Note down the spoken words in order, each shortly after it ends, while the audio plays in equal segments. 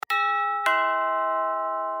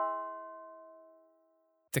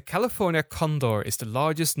The California condor is the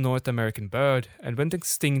largest North American bird and went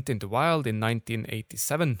extinct in the wild in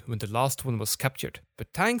 1987 when the last one was captured.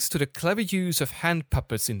 But thanks to the clever use of hand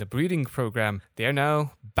puppets in the breeding program, they are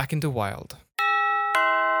now back in the wild.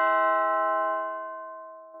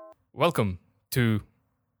 Welcome to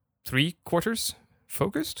 3/4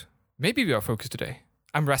 Focused? Maybe we are focused today.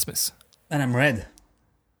 I'm Rasmus. And I'm Red.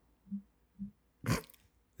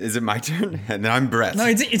 Is it my turn? And I'm Brett. No,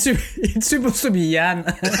 it's supposed to be Jan.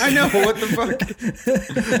 I know, what the fuck?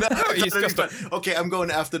 Okay, I'm going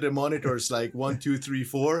after the monitors, like 1, 2, 3,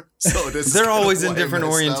 4. So this They're always in different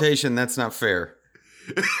orientation. That's not fair.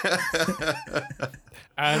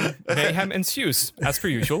 And mayhem ensues, as per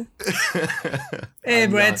usual. Hey,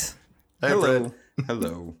 Brett. Hello.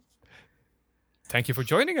 Hello. Thank you for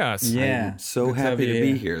joining us. Yeah. I'm so good to have happy you to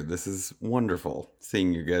be here. here. This is wonderful,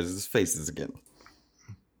 seeing you guys' faces again.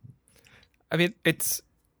 I mean, it's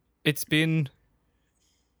been,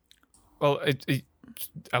 well,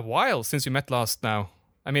 a while since we met last now.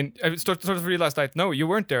 I mean, I sort of realized that, no, you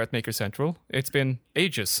weren't there at Maker Central. It's been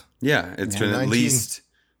ages. Yeah, it's been 19. at least,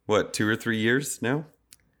 2 or 3 years now?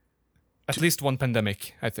 At least one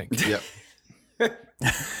pandemic, I think. Yep.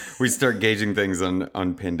 We start gauging things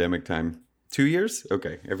on pandemic time. 2 years?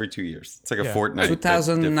 Okay, every 2 years. It's like a fortnight.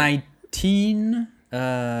 2019,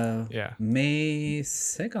 Yeah. May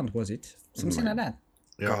 2nd, was it? Something like that.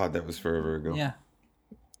 God, that was forever ago. Yeah.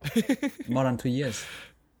 More than 2 years.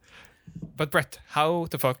 But Brett, how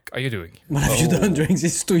the fuck are you doing? What have you done during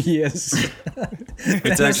these 2 years?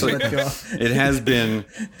 It's actually, Let go. it has been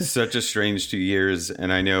such a strange 2 years.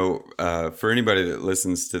 And I know for anybody that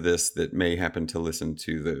listens to this that may happen to listen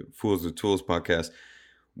to the Fools with Tools podcast,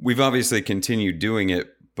 we've obviously continued doing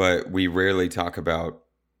it, but we rarely talk about,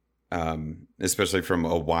 especially from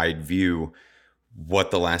a wide view,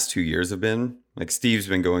 what the last 2 years have been. Like Steve's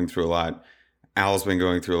been going through a lot. Al's been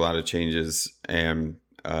going through a lot of changes. And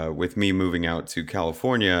with me moving out to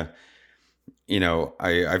California, you know,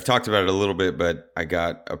 I've talked about it a little bit, but I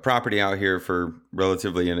got a property out here for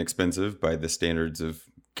relatively inexpensive by the standards of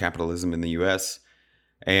capitalism in the US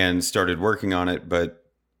and started working on it. But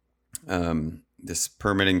this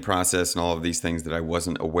permitting process and all of these things that I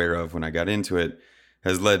wasn't aware of when I got into it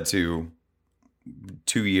has led to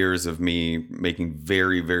 2 years of me making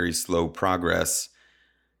very, very slow progress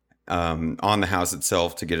on the house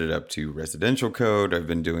itself to get it up to residential code. I've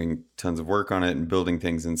been doing tons of work on it and building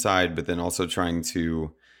things inside, but then also trying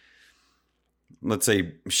to, let's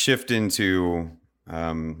say, shift into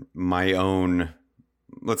my own,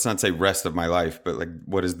 let's not say rest of my life, but like,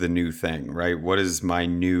 what is the new thing, right? What is my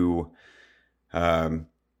new workload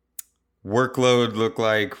look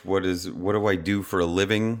like? What do I do for a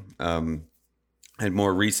living? And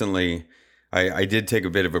more recently, I did take a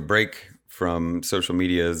bit of a break from social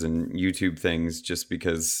medias and YouTube things just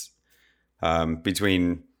because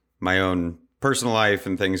between my own personal life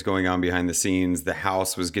and things going on behind the scenes, the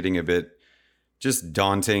house was getting a bit just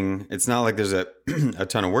daunting. It's not like there's a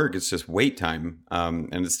ton of work. It's just wait time.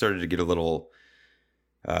 And it started to get a little,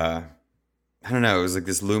 I don't know, it was like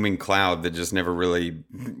this looming cloud that just never really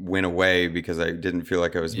went away because I didn't feel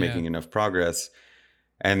like I was making enough progress.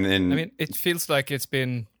 And then, I mean, it feels like it's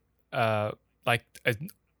been like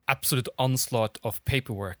an absolute onslaught of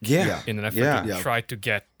paperwork in an effort to try to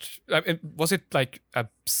get... was it like a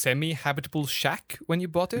semi-habitable shack when you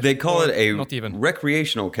bought it? They call it a not even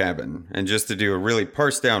recreational cabin. And just to do a really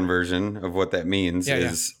parsed down version of what that means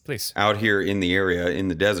please. Out here in the area, in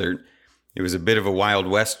the desert, it was a bit of a Wild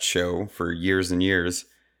West show for years and years.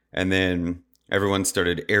 And then everyone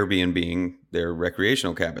started Airbnb-ing their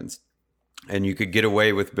recreational cabins. And you could get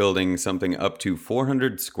away with building something up to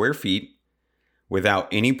 400 square feet without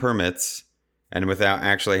any permits and without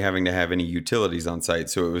actually having to have any utilities on site.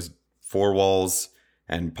 So it was 4 walls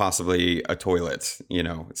and possibly a toilet, you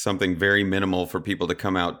know, something very minimal for people to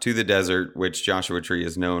come out to the desert, which Joshua Tree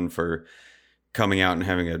is known for coming out and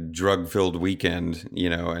having a drug-filled weekend, you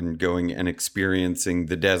know, and going and experiencing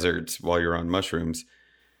the desert while you're on mushrooms.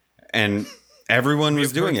 And everyone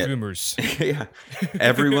was doing it. Rumors. Yeah,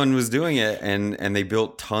 everyone was doing it, and they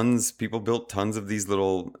built tons. People built tons of these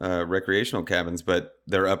little recreational cabins, but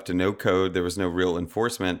they're up to no code. There was no real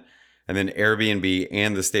enforcement, and then Airbnb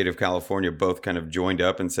and the state of California both kind of joined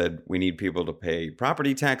up and said, we need people to pay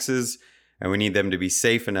property taxes, and we need them to be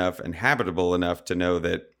safe enough and habitable enough to know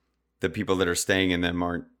that the people that are staying in them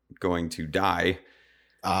aren't going to die.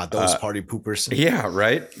 Those party poopers. Yeah,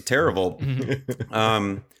 right. Terrible.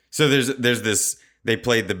 So there's this, they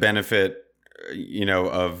played the benefit, you know,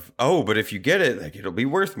 of, oh, but if you get it, like it'll be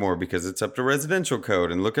worth more because it's up to residential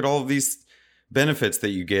code. And look at all of these benefits that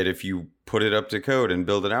you get if you put it up to code and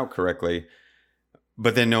build it out correctly.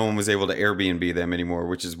 but then no one was able to Airbnb them anymore,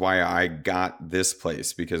 which is why I got this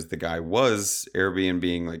place, because the guy was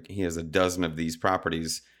Airbnb-ing, like he has a dozen of these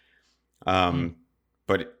properties.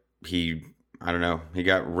 But I don't know, he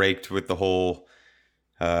got raked with the whole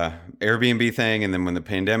Airbnb thing. And then when the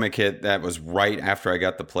pandemic hit, that was right after I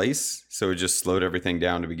got the place. So it just slowed everything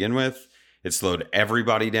down to begin with. It slowed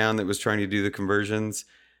everybody down that was trying to do the conversions.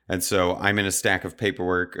 And so I'm in a stack of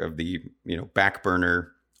paperwork of the, back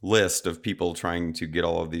burner list of people trying to get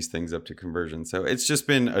all of these things up to conversion. So it's just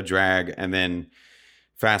been a drag. And then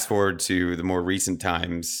fast forward to the more recent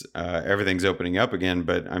times, everything's opening up again,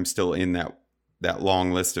 but I'm still in that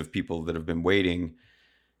long list of people that have been waiting.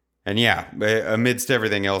 And yeah, amidst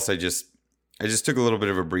everything else, I just took a little bit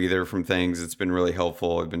of a breather from things. It's been really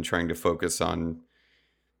helpful. I've been trying to focus on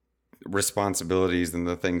responsibilities and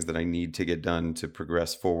the things that I need to get done to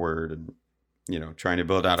progress forward, and trying to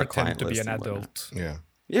build out a client to list. Be an adult.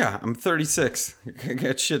 Yeah, I'm 36. I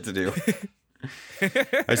got shit to do.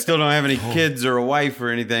 I still don't have any kids or a wife or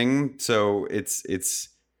anything, so it's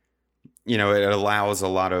it allows a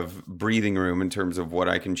lot of breathing room in terms of what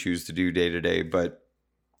I can choose to do day to day. But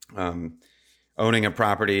owning a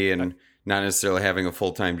property and not necessarily having a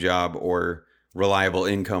full-time job or reliable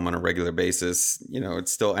income on a regular basis, it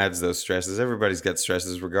still adds those stresses. Everybody's got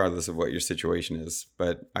stresses regardless of what your situation is.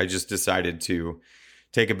 But I just decided to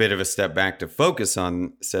take a bit of a step back to focus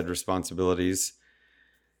on said responsibilities.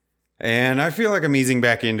 And I feel like I'm easing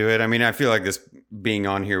back into it. I mean, I feel like this being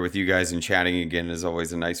on here with you guys and chatting again is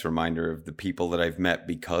always a nice reminder of the people that I've met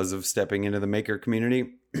because of stepping into the maker community.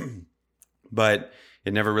 But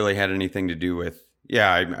it never really had anything to do with,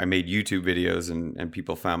 I made YouTube videos and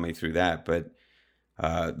people found me through that. But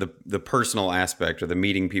the personal aspect, or the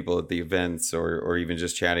meeting people at the events, or even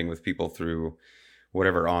just chatting with people through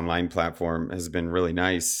whatever online platform, has been really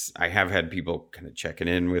nice. I have had people kind of checking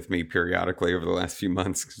in with me periodically over the last few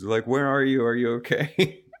months, because they're like, where are you? Are you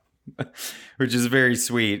okay? Which is very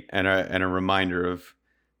sweet and a reminder of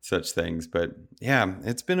such things. But yeah,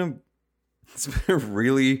 it's been a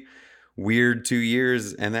really weird 2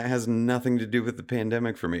 years, and that has nothing to do with the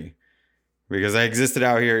pandemic for me, because I existed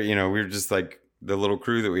out here. We were just like, the little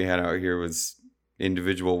crew that we had out here was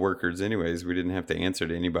individual workers anyways. We didn't have to answer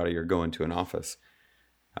to anybody or go into an office.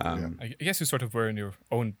 I guess you sort of were in your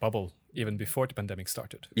own bubble even before the pandemic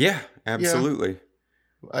started. Yeah, absolutely.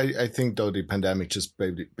 I think, though, the pandemic just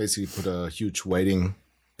basically put a huge waiting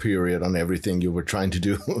period on everything you were trying to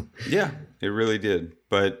do. Yeah, it really did.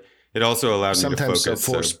 But it also allowed me to focus.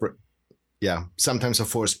 Sometimes a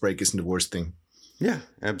forced break isn't the worst thing. Yeah,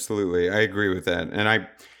 absolutely. I agree with that. And I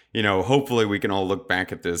hopefully we can all look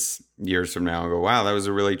back at this years from now and go, wow, that was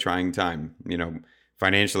a really trying time.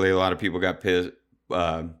 Financially, a lot of people got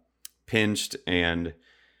pinched, and,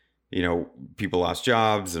 people lost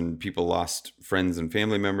jobs, and people lost friends and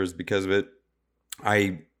family members because of it.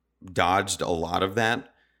 I dodged a lot of that.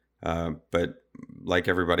 But like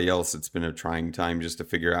everybody else, it's been a trying time just to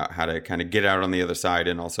figure out how to kind of get out on the other side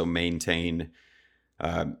and also maintain,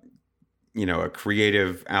 a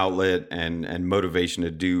creative outlet and motivation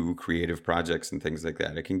to do creative projects and things like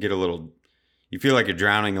that. It can get you feel like you're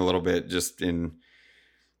drowning a little bit just in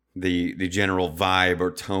the general vibe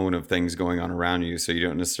or tone of things going on around you. So you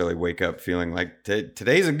don't necessarily wake up feeling like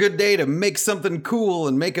today's a good day to make something cool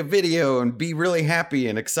and make a video and be really happy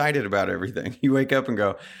and excited about everything. You wake up and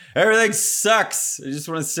go, everything sucks. I just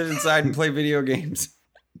want to sit inside and play video games.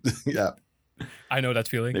 Yeah. I know that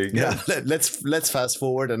feeling. There you go. Yeah. Let's fast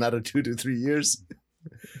forward another 2 to 3 years.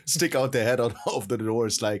 Stick out the head out of the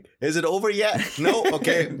doors like, is it over yet? No?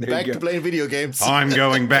 Okay, back to playing video games. I'm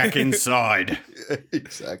going back inside.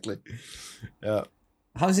 Exactly. Yeah.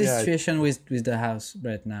 How's the situation with the house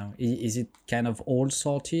right now? Is it kind of all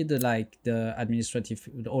sorted? Like the administrative,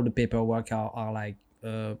 all the paperwork are like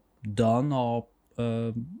done or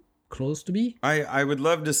close to be? I would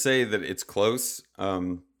love to say that it's close,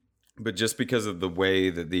 but just because of the way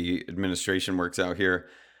that the administration works out here,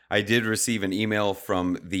 I did receive an email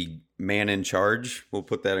from the man in charge. We'll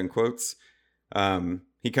put that in quotes.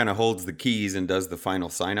 He kind of holds the keys and does the final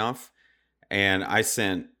sign off. And I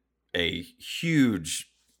sent a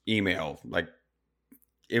huge email. Like,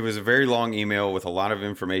 it was a very long email with a lot of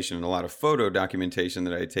information and a lot of photo documentation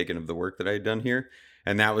that I had taken of the work that I had done here.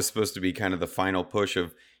 And that was supposed to be kind of the final push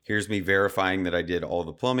of, here's me verifying that I did all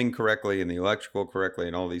the plumbing correctly and the electrical correctly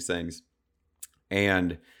and all these things.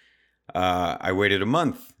 And I waited a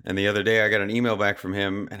month, and the other day I got an email back from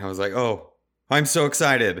him, and I was like, oh, I'm so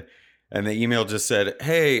excited. And the email just said,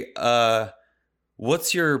 hey,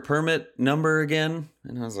 what's your permit number again?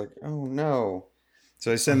 And I was like, oh, no.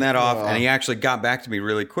 So I sent that off, and he actually got back to me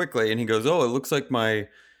really quickly, and he goes, oh, it looks like my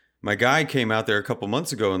my guy came out there a couple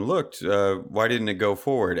months ago and looked. Why didn't it go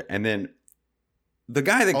forward? And then the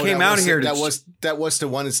guy that came out here that was the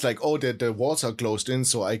one. It's like, oh, the walls are closed in,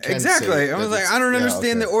 so I can't. Exactly. I was like, I don't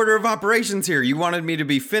understand the order of operations here. You wanted me to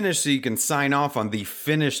be finished so you can sign off on the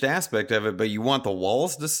finished aspect of it, but you want the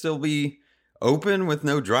walls to still be open with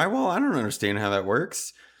no drywall? I don't understand how that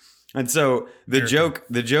works. And so the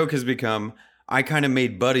joke has become, I kind of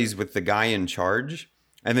made buddies with the guy in charge.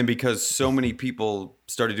 And then because so many people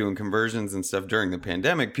started doing conversions and stuff during the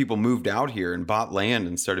pandemic, people moved out here and bought land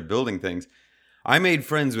and started building things. I made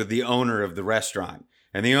friends with the owner of the restaurant.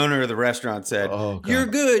 And the owner of the restaurant said, you're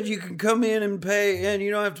good. You can come in and pay, and you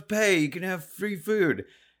don't have to pay. You can have free food.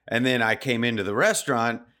 And then I came into the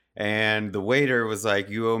restaurant, and the waiter was like,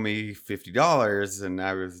 you owe me $50. And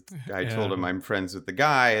I told him I'm friends with the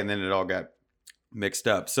guy, and then it all got mixed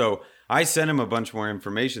up. So I sent him a bunch more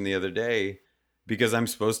information the other day because I'm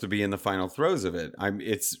supposed to be in the final throes of it.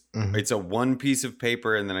 It's a one piece of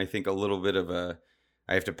paper, and then I think a little bit of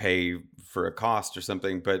I have to pay for a cost or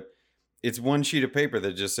something, but it's one sheet of paper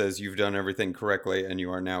that just says you've done everything correctly and you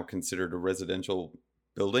are now considered a residential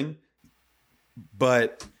building.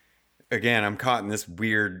 But again, I'm caught in this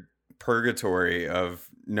weird purgatory of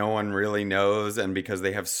no one really knows, and because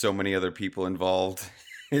they have so many other people involved,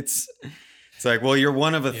 it's like, well, you're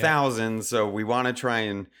one of 1,000, so we want to try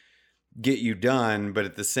and get you done, but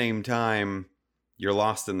at the same time, you're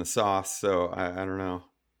lost in the sauce. So I don't know.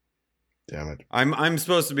 Damn it. I'm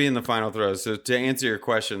supposed to be in the final throes. So to answer your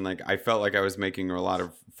question, like, I felt like I was making a lot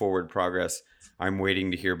of forward progress. I'm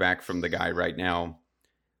waiting to hear back from the guy right now.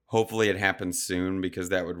 Hopefully it happens soon, because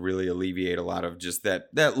that would really alleviate a lot of just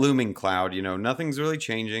that looming cloud. You know, nothing's really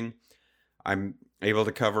changing. I'm able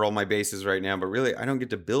to cover all my bases right now, but really I don't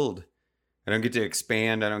get to build. I don't get to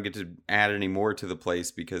expand. I don't get to add any more to the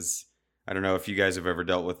place, because I don't know if you guys have ever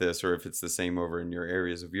dealt with this or if it's the same over in your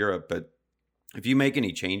areas of Europe, but if you make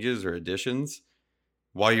any changes or additions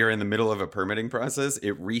while you're in the middle of a permitting process,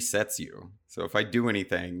 it resets you. So if I do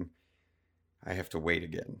anything, I have to wait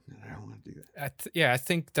again. I don't want to do that. I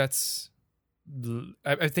think that's.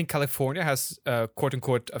 I think California has, quote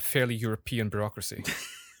unquote, a fairly European bureaucracy.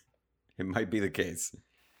 It might be the case.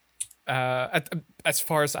 As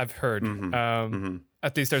far as I've heard,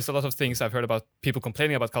 at least there's a lot of things I've heard about people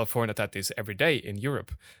complaining about California that is every day in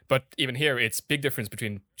Europe. But even here, it's big difference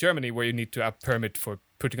between Germany, where you need to have permit for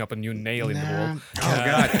putting up a new nail in the wall. Oh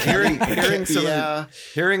God, hearing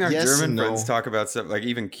our German friends talk about stuff, like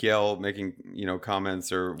even Kiel making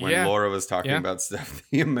comments, or when Laura was talking about stuff,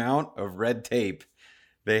 the amount of red tape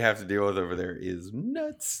they have to deal with over there is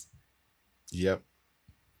nuts. Yep.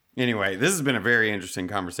 Anyway, this has been a very interesting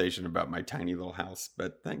conversation about my tiny little house,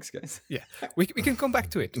 but thanks, guys. Yeah, we can come back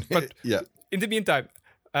to it. But in the meantime,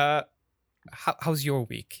 how's your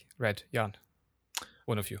week, Red, Jan?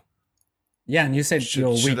 One of you. Yeah, and you said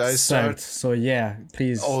your week sucked, so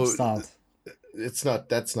please start.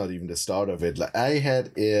 That's not even the start of it. Like, I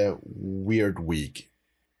had a weird week,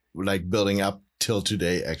 like building up till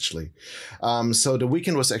today, actually. So the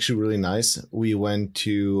weekend was actually really nice. We went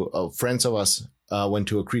to friends of us. Went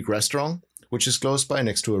to a Greek restaurant, which is close by,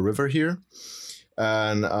 next to a river here.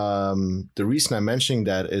 And the reason I'm mentioning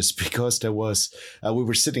that is because there was, we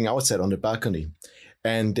were sitting outside on the balcony,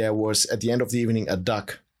 and there was, at the end of the evening, a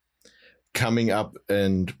duck coming up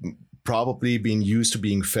and probably being used to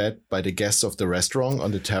being fed by the guests of the restaurant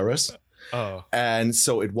on the terrace. Oh. And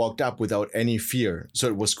so it walked up without any fear. So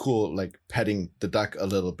it was cool, like petting the duck a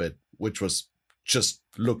little bit, which was just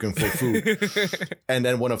looking for food. And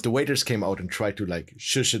then one of the waiters came out and tried to like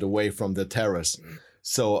shush it away from the terrace.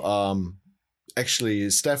 So actually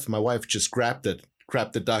Steph, my wife, just grabbed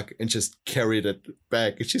the duck and just carried it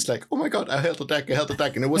back. And she's like, oh my God, I held the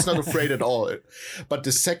duck. And it was not afraid at all. But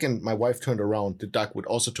the second my wife turned around, the duck would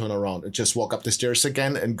also turn around and just walk up the stairs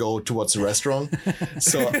again and go towards the restaurant.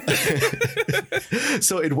 So,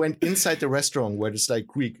 so it went inside the restaurant, where it's like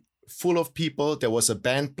Greek, full of people. There was a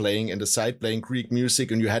band playing and the side playing Greek music,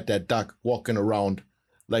 and you had that duck walking around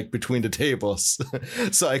like between the tables.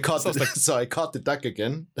 So I caught the duck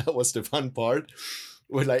again. That was the fun part.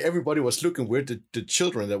 Where like everybody was looking weird. The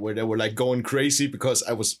children they were like going crazy because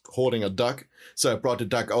I was holding a duck. So I brought the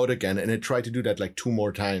duck out again, and I tried to do that like 2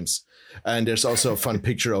 more times. And there's also a fun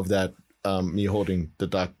picture of that, me holding the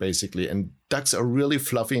duck basically. And ducks are really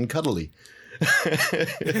fluffy and cuddly.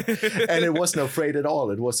 And it wasn't afraid at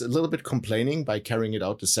all. It was a little bit complaining by carrying it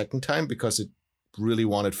out the second time because it really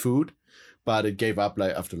wanted food, but it gave up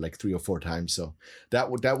like after like 3 or 4 times. So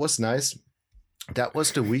that was nice. That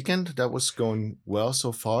was the weekend. That was going well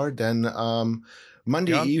so far. Then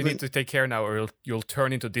Monday evening, you need to take care now, or you'll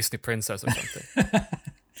turn into Disney princess or something.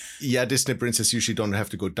 Yeah, Disney princess usually don't have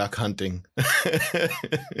to go duck hunting.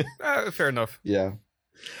 Fair enough. Yeah.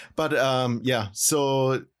 But yeah,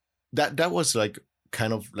 so that was like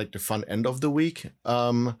kind of like the fun end of the week.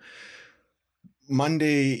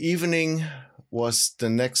 Monday evening was the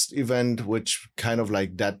next event, which kind of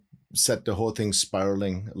like that set the whole thing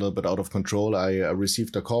spiraling a little bit out of control. I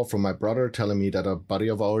received a call from my brother telling me that a buddy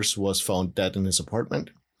of ours was found dead in his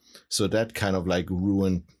apartment. So that kind of like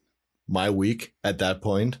ruined my week at that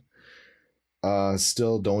point.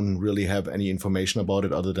 Still don't really have any information about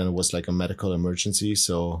it other than it was like a medical emergency.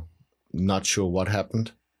 So not sure what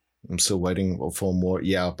happened. I'm still waiting for more.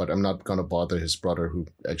 Yeah, but I'm not going to bother his brother, who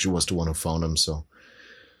actually was the one who found him. So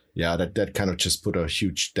yeah, that kind of just put a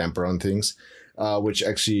huge damper on things, which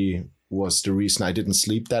actually was the reason I didn't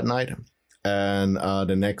sleep that night. And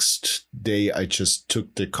the next day, I just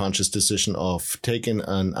took the conscious decision of taking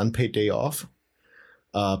an unpaid day off,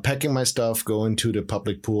 packing my stuff, going to the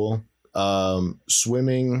public pool,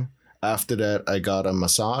 swimming. After that, I got a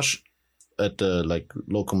massage at the like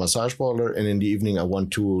local massage parlor, and in the evening, I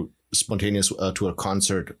went to to a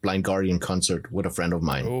concert, Blind Guardian concert with a friend of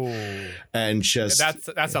mine. Oh, and just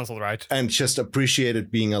that sounds all right. And just appreciated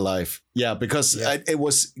being alive. Yeah, because it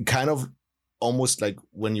was kind of almost like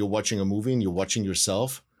when you're watching a movie and you're watching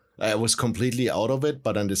yourself. I was completely out of it,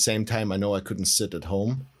 but at the same time, I know I couldn't sit at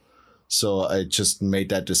home. So I just made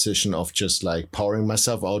that decision of just like powering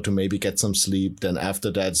myself out to maybe get some sleep. Then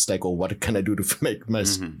after that, it's like, oh, what can I do to make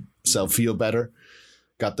myself feel better?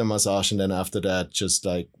 Got the massage. And then after that, just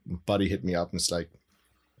like buddy hit me up and it's like,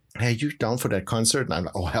 hey, you down for that concert? And I'm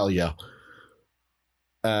like, oh, hell yeah.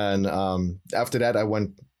 And after that, I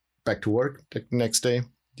went back to work the next day,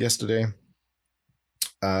 yesterday.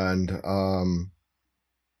 And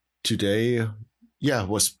today,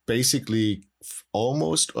 was basically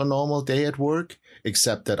almost a normal day at work,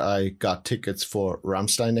 except that I got tickets for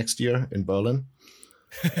Rammstein next year in Berlin.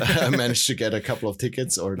 I managed to get a couple of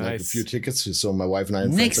tickets, or like a few tickets, so my wife and I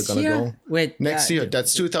and friends are gonna go. Wait, next year.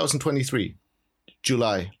 That's 2023,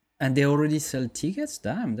 July. And they already sell tickets?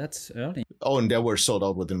 Damn, that's early. Oh, and they were sold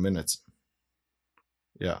out within minutes.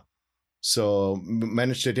 Yeah. So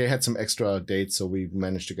they had some extra dates, so we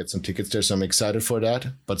managed to get some tickets there. So I'm excited for that,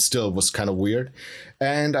 but still it was kind of weird.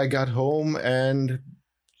 And I got home and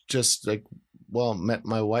just like, met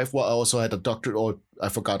my wife. Well, I also had a doctor, or I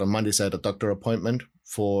forgot on Mondays I had a doctor appointment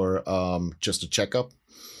for just a checkup.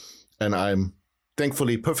 And I'm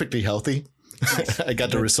thankfully perfectly healthy. Nice. I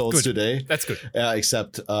got the results today. That's good.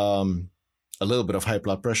 Except a little bit of high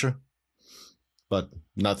blood pressure, but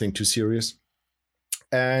nothing too serious.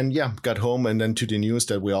 And got home and then to the news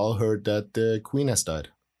that we all heard that the Queen has died.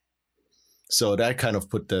 So that kind of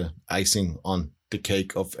put the icing on the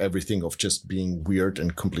cake of everything, of just being weird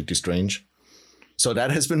and completely strange. So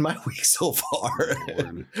that has been my week so far.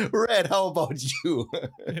 Red, how about you?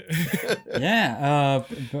 But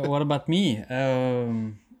what about me?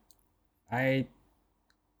 I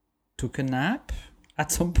took a nap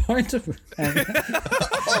at some point.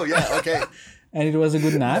 Oh, yeah, okay. And it was a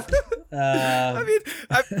good nap. I mean,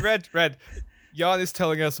 I've read. Jan is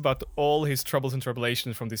telling us about all his troubles and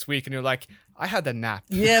tribulations from this week, and you're like, I had a nap.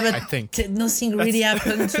 Yeah, but I think nothing really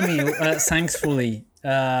happened to me, thankfully.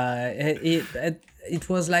 It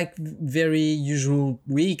was like very usual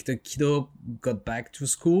week. The kiddo got back to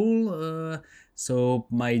school, so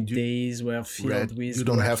my days were filled with. You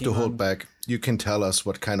don't have to hold back. You can tell us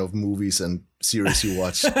what kind of movies and series you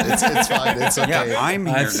watch. It's fine. It's okay. Yeah, I'm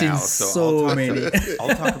here I've now, so many.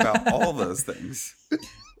 I'll talk about all those things.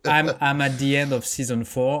 I'm at the end of season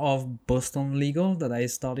 4 of Boston Legal that I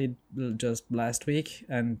started just last week,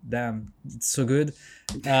 and damn, it's so good.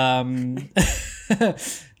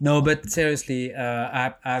 No, but seriously,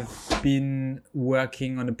 I've been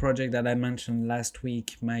working on a project that I mentioned last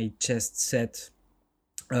week, my chess set,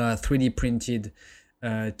 3D printed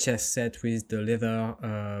chess set with the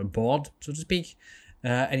leather board, so to speak.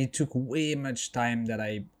 And it took way much time that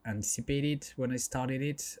I anticipated when I started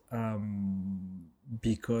it,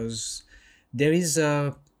 because there is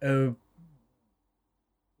a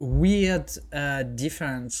weird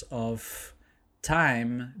difference of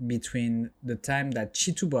time between the time that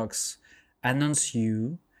Chitubox announces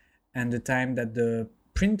you and the time that the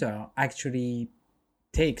printer actually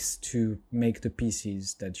takes to make the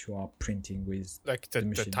pieces that you are printing with. Like the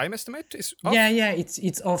time estimate is off? Yeah,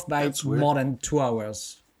 it's off by more than 2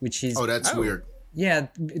 hours, which is... Oh, that's weird. Yeah,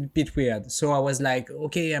 a bit weird. So I was like,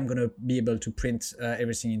 okay, I'm gonna be able to print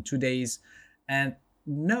everything in 2 days, and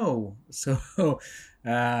no. So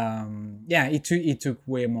it took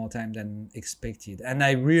way more time than expected, and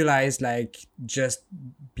I realized like just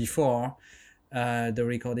before the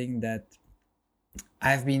recording that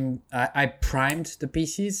I primed the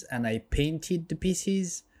pieces and I painted the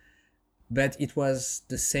pieces, but it was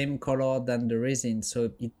the same color than the resin,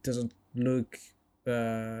 so it doesn't look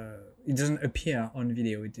it doesn't appear on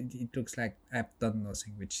video. It looks like I've done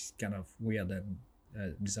nothing, which is kind of weird and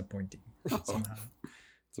disappointing somehow.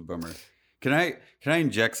 It's a bummer. Can I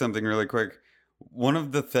inject something really quick? One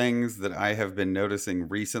of the things that I have been noticing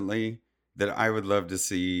recently that I would love to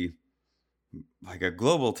see like a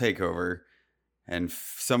global takeover and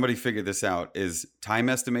somebody figured this out is time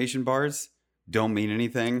estimation bars don't mean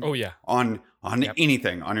anything. Oh yeah. On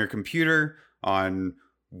anything, on your computer, on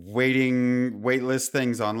waitlist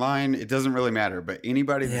things online, it doesn't really matter. But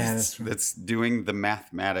anybody that's doing the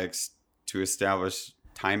mathematics to establish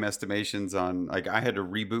time estimations on, like, I had to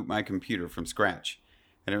reboot my computer from scratch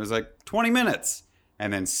and it was like 20 minutes.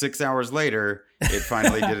 And then 6 hours later, it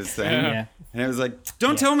finally did its thing. Yeah. And it was like,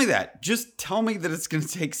 don't tell me that. Just tell me that it's going to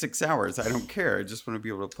take 6 hours. I don't care. I just want to be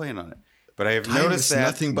able to plan on it. But I have noticed that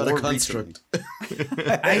nothing but a more construct.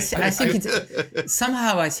 I think it's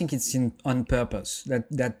somehow, I think it's on purpose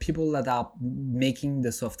that people that are making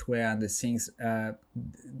the software and the things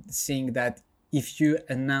think that if you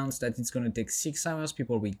announce that it's going to take 6 hours,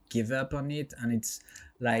 people will give up on it, and it's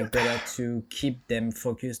like better to keep them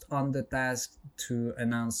focused on the task to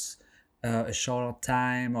announce a shorter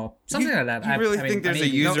time or something like that. You really think there's a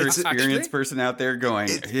user it's experience actually- person out there going,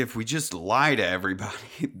 if we just lie to everybody,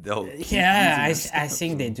 they'll keep Yeah, using I this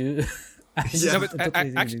think they do. Yeah. No, but totally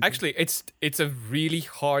think they do. actually, it's a really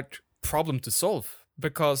hard problem to solve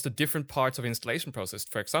because the different parts of installation process,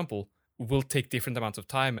 for example, will take different amounts of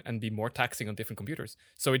time and be more taxing on different computers.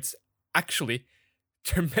 So it's actually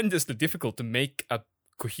tremendously difficult to make a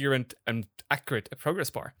coherent and accurate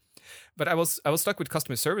progress bar. But I was stuck with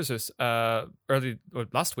customer services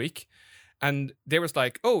last week, and they was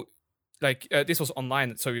like, this was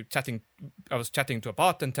online, so I was chatting to a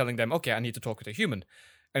bot and telling them, okay, I need to talk with a human,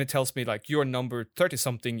 and it tells me like your number 30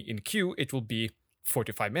 something in queue, it will be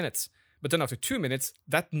 45 minutes. But then after 2 minutes,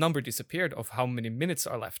 that number disappeared of how many minutes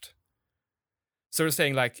are left. So they're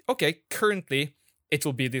saying like, okay, currently it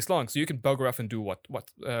will be this long, so you can bugger off and do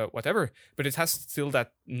whatever, but it has still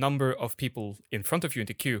that number of people in front of you in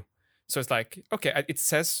the queue. So it's like, okay, it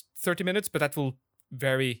says 30 minutes, but that will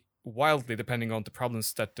vary wildly depending on the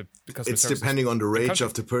problems that the customer It's services depending on the rage encounter.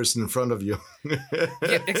 of the person in front of you.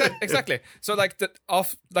 Yeah, exactly. So like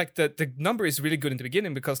the number is really good in the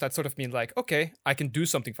beginning because that sort of means like, okay, I can do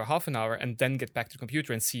something for half an hour and then get back to the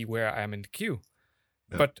computer and see where I am in the queue.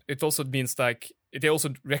 Yeah. But it also means like they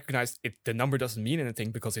also recognize the number doesn't mean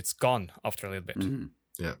anything because it's gone after a little bit. Mhm.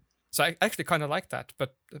 Yeah. So I actually kind of like that,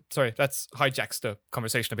 but sorry, that's hijacks the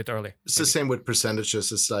conversation a bit early. It's the same with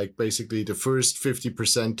percentages. It's like basically the first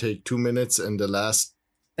 50% take 2 minutes and the last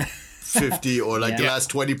 50 or like the Yeah. last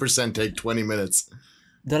 20% take 20 minutes.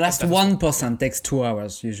 The last 1% takes 2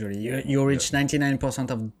 hours usually. You reach 99%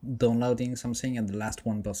 of downloading something, and the last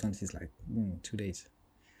 1% is like 2 days.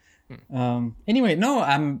 Anyway, no,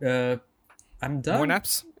 I'm done. More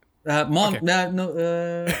naps? More,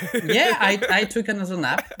 Okay. yeah, I took another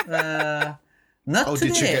nap. Not Oh,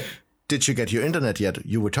 today. did you get your internet yet?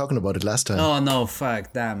 You were talking about it last time. Oh no,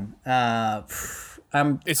 fuck, damn.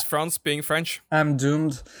 Is France being French? I'm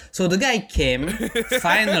doomed. So the guy came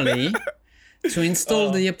finally to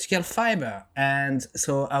install the optical fiber, and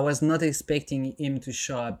so I was not expecting him to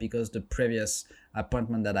show up because the previous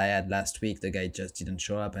appointment that I had last week, the guy just didn't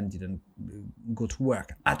show up and didn't go to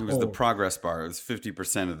work at It was all. the progress bar. It was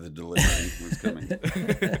 50% of the delivery was coming.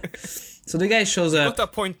 So the guy shows up. Not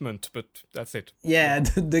appointment, but that's it. Yeah,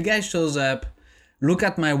 the guy shows up, look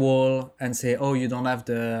at my wall, and say, "Oh, you don't have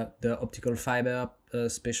the optical fiber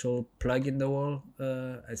special plug in the wall."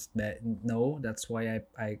 I said, "No, that's why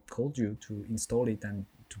I called you to install it and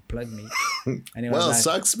to plug me." And he was Well, like,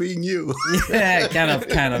 sucks being you. yeah, kind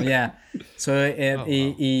of, yeah. So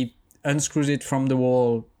he unscrews it from the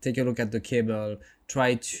wall, take a look at the cable,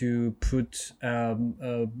 try to put a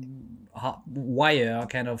wire,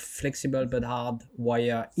 kind of flexible but hard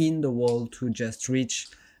wire in the wall to just reach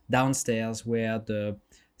downstairs where the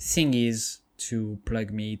thing is to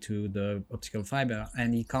plug me to the optical fiber,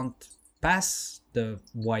 and he can't pass the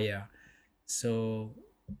wire. So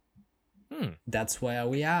that's where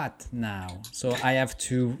we are at now. So I have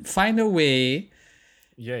to find a way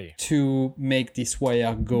Yay. to make this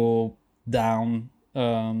wire go down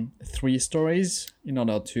 3 stories in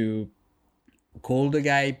order to call the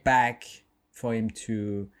guy back for him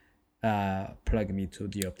to plug me to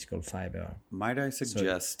the optical fiber. Might I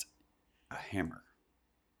suggest a hammer?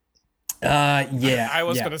 Yeah. I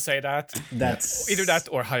was yeah. gonna say that. That's Either that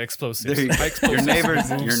or high explosives. There you- High your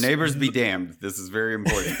explosives. your neighbors be damned. This is very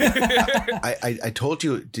important. I told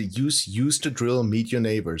you to use the drill, meet your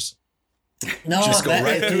neighbors. No, Just go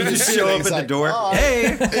right through the Just show up ceilings at the like, door. "Oh."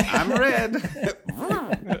 Hey, I'm red.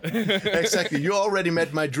 Exactly. You already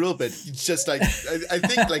met my drill bit. It's just like I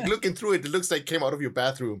think like looking through it, it looks like it came out of your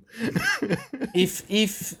bathroom.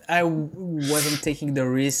 if I wasn't taking the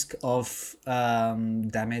risk of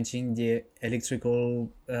damaging the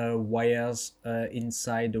electrical wires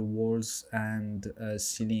inside the walls and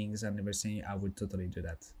ceilings and everything, I would totally do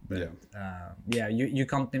that. But you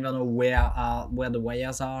can't never know where the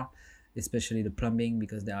wires are, especially the plumbing,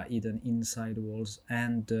 because they are hidden inside the walls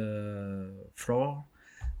and the floor.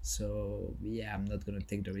 So yeah, I'm not gonna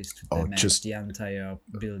take the risk to damage the entire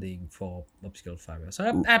building for optical fiber.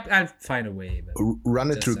 So I'll find a way. But Run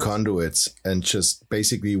it Just through sounds- conduits and just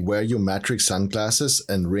basically wear your matrix sunglasses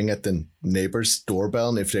and ring at the neighbor's doorbell.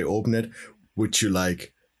 And if they open it, would you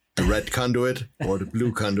like the red conduit or the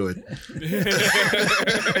blue conduit?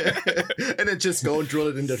 And then just go and drill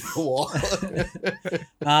it into the wall.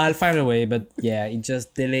 I'll find a way, but yeah, it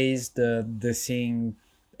just delays the thing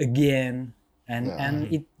again,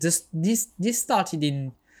 and it just this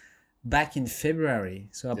started back in February.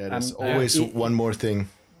 So Yeah, there's I'm- always it- one more thing.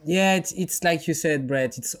 Yeah, it's like you said,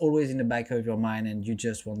 Brett. It's always in the back of your mind, and you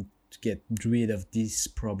just want to get rid of this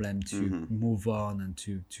problem to move on and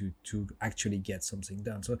to actually get something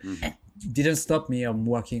done. So it didn't stop me from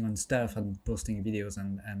working on stuff and posting videos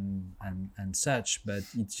and such, but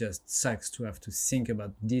it just sucks to have to think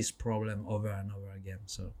about this problem over and over again.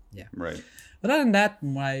 So yeah. Right. But other than that,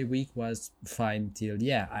 my week was fine till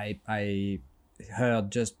I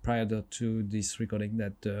heard just prior to this recording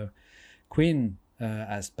that the Queen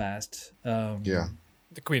has passed. Yeah.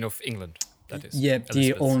 The Queen of England, that is. Yeah, the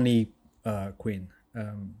Elizabeth. only Queen,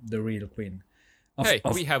 the real Queen. Hey,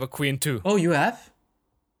 we have a queen too. Oh, you have?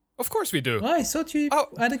 Of course we do. Oh, I thought you Oh,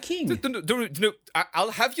 had a king.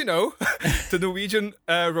 I'll have you know, the Norwegian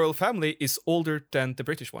royal family is older than the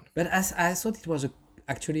British one. But I thought it was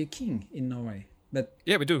actually a king in Norway. But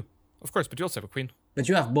Yeah, we do. Of course, but you also have a queen.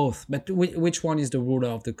 you have both. But which one is the ruler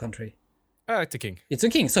of the country? It's a king. It's a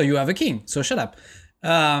king. So you have a king. So shut up.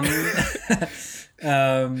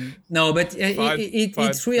 No, but Fine,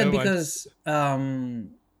 it's weird never mind. because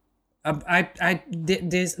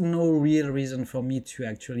there's no real reason for me to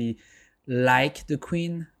actually like the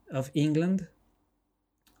Queen of England.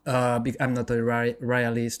 I'm not a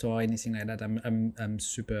royalist or anything like that. I'm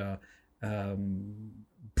super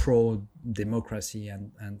pro democracy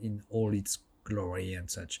and in all its glory and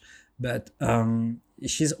such. But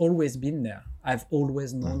she's always been there. I've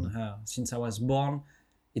always known her since I was born.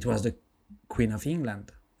 It was the Queen of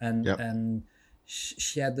England, and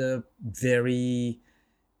she had a very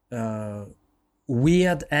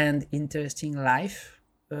weird and interesting life,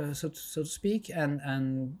 so to speak.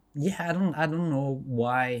 And yeah, I don't know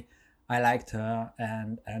why I liked her,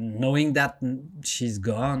 and knowing that she's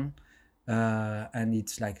gone. And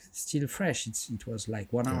it's like still fresh. It was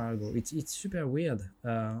like 1 hour ago. It's super weird,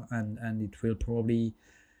 and it will probably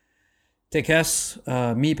take us,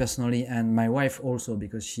 me personally, and my wife also,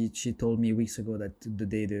 because she told me weeks ago that the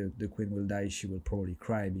day the Queen will die, she will probably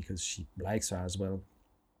cry because she likes her as well,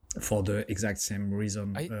 for the exact same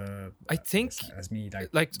reason. I think, as me,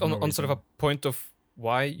 like no on sort of reason. a point of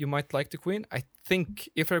why you might like the Queen, I think,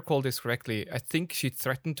 if I recall this correctly, I think she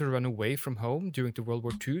threatened to run away from home during the World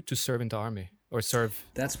War II to serve in the army or serve.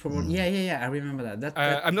 That's probably yeah. I remember that.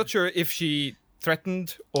 I'm not sure if she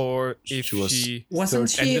threatened or if She was she Wasn't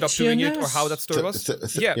she ended up she a doing it or nurse? how that story was.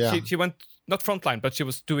 Yeah. She went not frontline, but she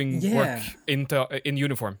was doing Yeah. work in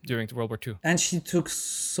uniform during the World War II. And she took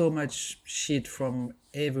so much shit from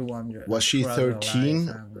everyone. Was she throughout her 13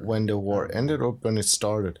 life, and, when the war ended or when it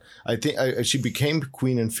started? I think she became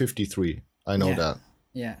queen in 53. I know Yeah. that.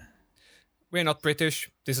 yeah. We're not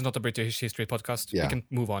British. This is not a British history podcast. Yeah. We can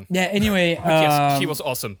move on. Yeah. Anyway, Yes, she was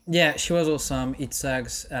awesome. Yeah, she was awesome. It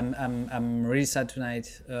sucks. I'm really sad tonight.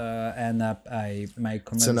 And my It's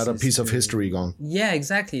comments. another is piece of to- history gone. Yeah,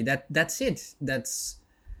 exactly. That's it. That's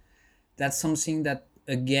something that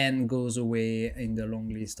again goes away in the long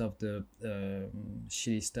list of the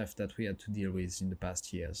shitty stuff that we had to deal with in the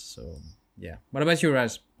past years. So yeah. What about you,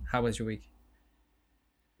 Raz? How was your week?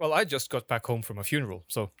 Well, I just got back home from a funeral,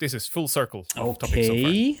 so this is full circle of topics so far.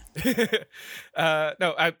 Okay.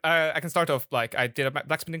 No, I can start off like I did a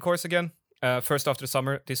blacksmithing course again, first after the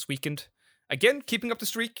summer this weekend. Again, keeping up the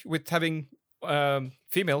streak with having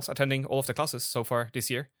females attending all of the classes so far this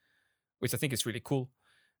year, which I think is really cool.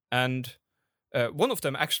 And one of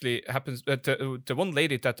them actually happens. The one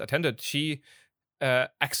lady that attended, she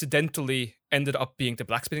accidentally ended up being the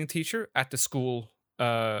blacksmithing teacher at the school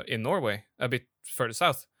in Norway, a bit further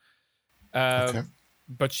south. Okay.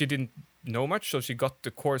 But she didn't know much, so she got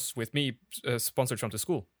the course with me, sponsored from the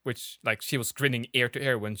school, which, like, she was grinning ear to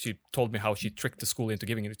ear when she told me how she tricked the school into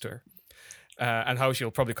giving it to her, and how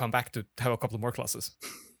she'll probably come back to have a couple more classes.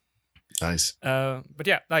 Nice. But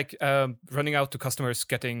yeah, like running out to customers,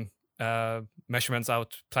 getting measurements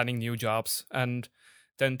out, planning new jobs, and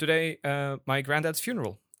then today my granddad's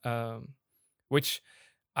funeral, which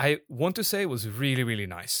I want to say was really, really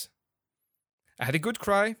nice. I had a good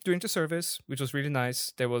cry during the service, which was really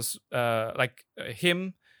nice. There was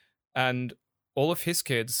him and all of his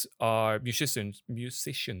kids are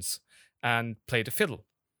musicians and play the fiddle.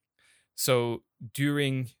 So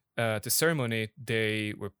during the ceremony,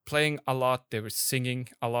 they were playing a lot, they were singing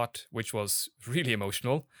a lot, which was really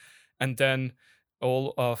emotional. And then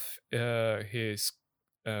all of a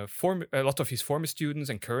lot of his former students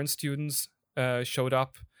and current students showed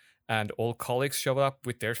up, and all colleagues showed up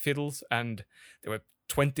with their fiddles, and there were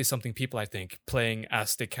 20-something people, I think, playing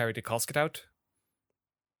as they carried the casket out.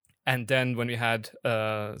 And then when we had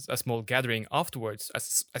a small gathering afterwards,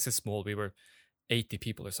 we were 80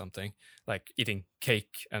 people or something, like eating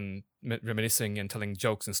cake and reminiscing and telling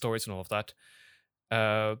jokes and stories and all of that.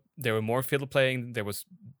 There were more fiddle playing, there was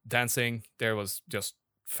dancing, there was just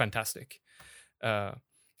fantastic.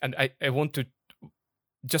 And I want to,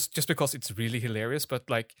 just because it's really hilarious, but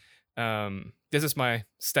like, this is my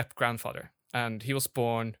step-grandfather, and he was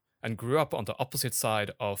born and grew up on the opposite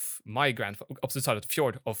side of opposite side of the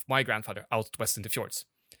fjord of my grandfather, out west in the fjords.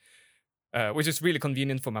 Which is really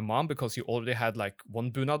convenient for my mom, because she already had like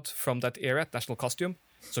one bunad from that era, national costume,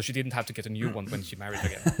 so she didn't have to get a new one when she married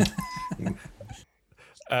again.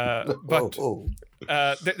 But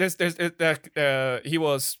he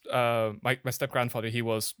was my step grandfather. He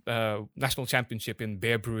was national championship in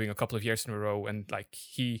beer brewing a couple of years in a row, and like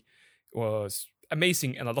he was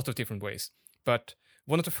amazing in a lot of different ways. But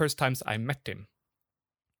one of the first times I met him,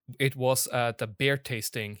 it was at the beer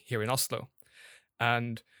tasting here in Oslo,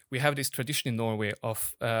 and we have this tradition in Norway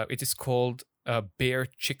of it is called a bear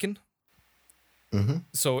chicken. Mm-hmm.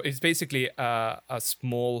 So it's basically a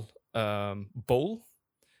small bowl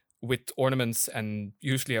with ornaments and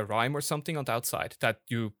usually a rhyme or something on the outside that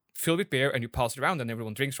you fill with beer and you pass it around and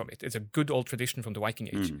everyone drinks from it. It's a good old tradition from the Viking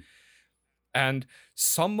Age. And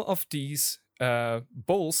some of these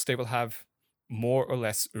bowls, they will have more or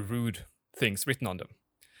less rude things written on them.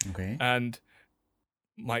 Okay. And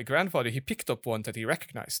my grandfather, he picked up one that he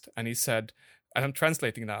recognized, and he said, and I'm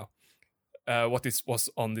translating now, what this was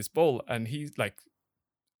on this bowl, and he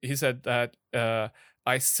said that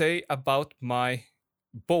I say about my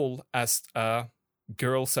bowl as a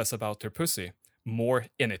girl says about her pussy, more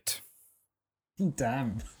in it.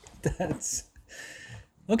 Damn, that's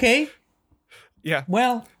okay. Yeah.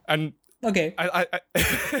 Well, and okay. I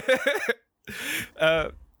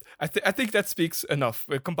think that speaks enough,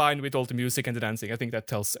 combined with all the music and the dancing. I think that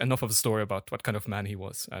tells enough of a story about what kind of man he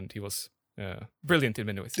was, and he was brilliant in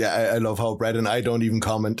many ways. Yeah, I love how Brad and I don't even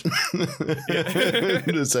comment.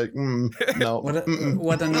 It's like, no.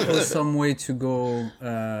 What an awesome way to go,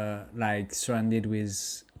 like surrounded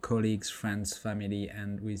with colleagues, friends, family,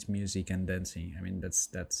 and with music and dancing. I mean, that's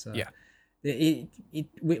yeah.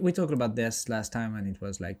 We talked about this last time, and it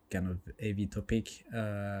was like kind of a heavy topic,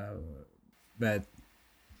 but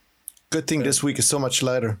good thing this week is so much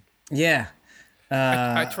lighter. Yeah.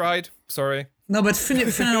 I tried. Sorry. No, but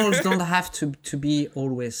funerals don't have to be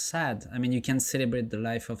always sad. I mean, you can celebrate the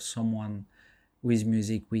life of someone with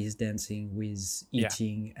music, with dancing, with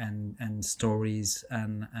eating, and stories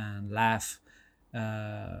and laugh,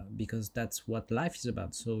 because that's what life is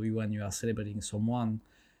about. So when you are celebrating someone,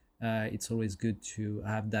 it's always good to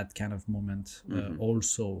have that kind of moment.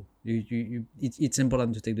 Also, it's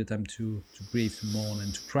important to take the time to grieve, to mourn,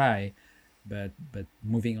 and to cry. But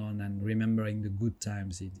moving on and remembering the good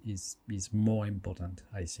times is more important,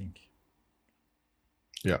 I think.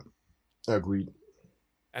 Yeah, agreed.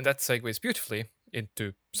 And that segues beautifully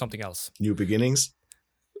into something else. New beginnings.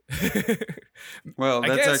 Well,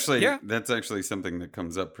 that's that's actually something that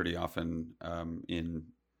comes up pretty often in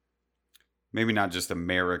maybe not just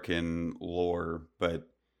American lore, but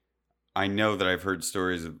I know that I've heard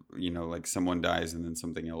stories of, like someone dies and then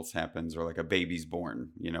something else happens, or like a baby's born,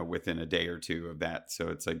 within a day or two of that. So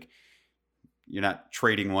it's like you're not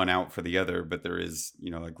trading one out for the other, but there is,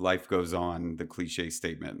 like life goes on, the cliche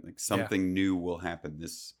statement, like something new will happen.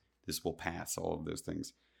 This will pass, all of those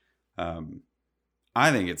things.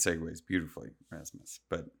 I think it segues beautifully, Rasmus,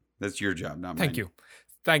 but that's your job, not mine.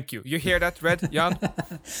 Thank you. You hear that, Red, Jan?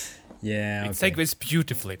 Yeah. It Okay. segues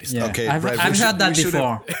beautifully this Yeah. time. Okay, I've Brad, heard that we should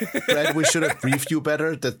before. Brad, we should have briefed you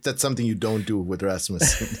better. That's something you don't do with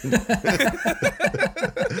Rasmus.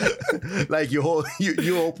 Like you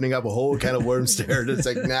opening up a whole can of worms there. It's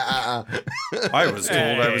like nah. I was told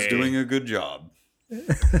I was Hey. doing a good job.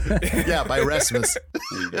 Yeah, by Rasmus.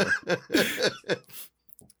 There you go.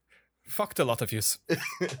 Fucked a lot of yous.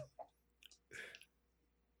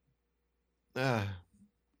 But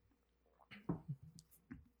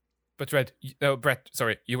Brett,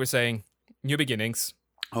 sorry, you were saying new beginnings.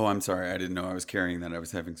 Oh, I'm sorry. I didn't know I was carrying that. I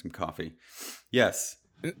was having some coffee. Yes.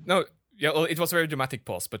 No, yeah, well, it was a very dramatic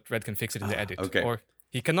pause, but Red can fix it in the edit. okay. Or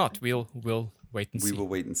he cannot. We'll wait and see. We will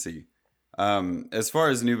wait and see. As far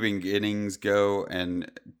as new beginnings go,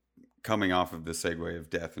 and coming off of the segue of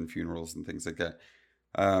death and funerals and things like that,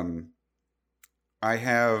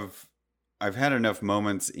 I've had enough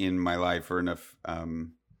moments in my life, or enough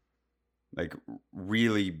like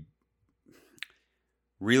really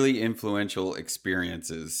influential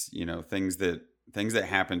experiences, you know, things that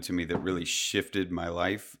happened to me that really shifted my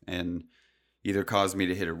life and either caused me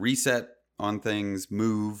to hit a reset on things,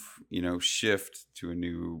 move, you know, shift to a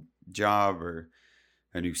new job or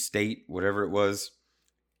a new state, whatever it was.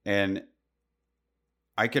 And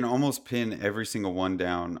I can almost pin every single one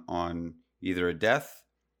down on either a death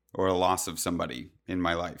or a loss of somebody in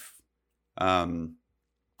my life. And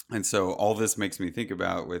so all this makes me think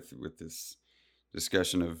about with this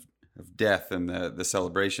discussion of death and the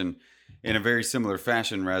celebration in a very similar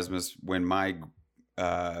fashion, Rasmus, when my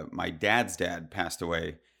dad's dad passed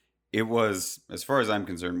away. It was, as far as I'm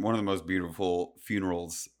concerned, one of the most beautiful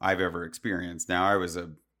funerals I've ever experienced. Now, I was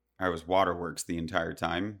Waterworks the entire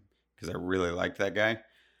time because I really liked that guy.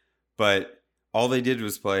 But all they did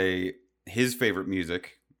was play his favorite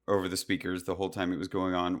music over the speakers the whole time it was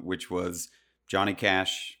going on, which was Johnny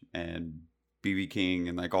Cash and B.B. King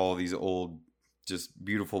and like all these old, just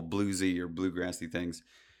beautiful bluesy or bluegrassy things.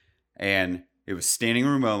 And it was standing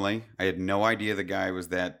room only. I had no idea the guy was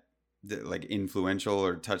that like influential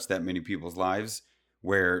or touched that many people's lives,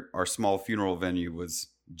 where our small funeral venue was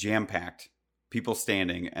jam-packed, people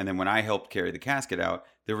standing. And then when I helped carry the casket out,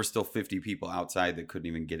 there were still 50 people outside that couldn't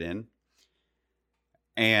even get in.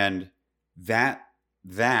 And that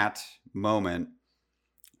moment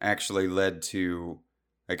actually led to,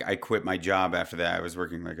 like, I quit my job after that. I was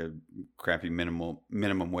working like a crappy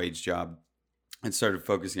minimum wage job and started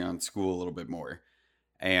focusing on school a little bit more.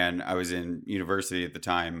 And I was in university at the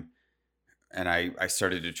time, and I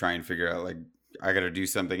started to try and figure out, like, I got to do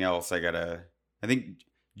something else. I think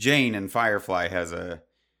Jane in Firefly has a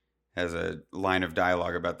line of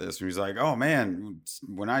dialogue about this. And he's like, oh man,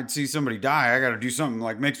 when I see somebody die, I got to do something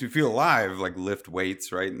like makes me feel alive, like lift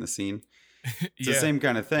weights, right, in the scene. It's the same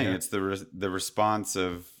kind of thing. Yeah. It's the response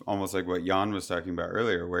of almost like what Jan was talking about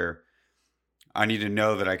earlier, where I need to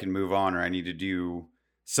know that I can move on, or I need to do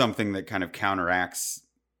something that kind of counteracts,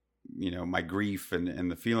 you know, my grief and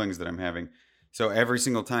the feelings that I'm having. So every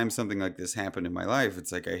single time something like this happened in my life,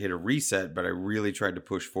 it's like I hit a reset, but I really tried to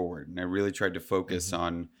push forward, and I really tried to focus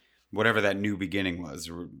on whatever that new beginning was,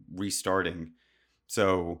 restarting.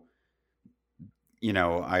 So, you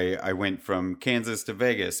know, I went from Kansas to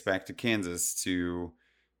Vegas, back to Kansas, to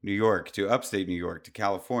New York, to upstate New York, to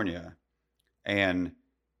California. And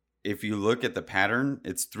if you look at the pattern,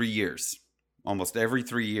 it's 3 years. Almost every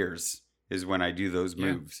 3 years is when I do those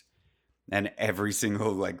moves. And every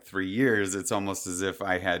single, like, 3 years, it's almost as if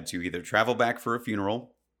I had to either travel back for a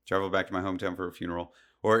funeral, travel back to my hometown for a funeral,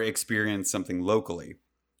 or experience something locally.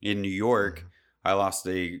 In New York, I lost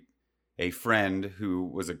a friend who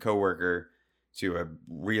was a coworker to a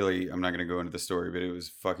really, I'm not going to go into the story, but it was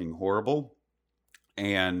fucking horrible.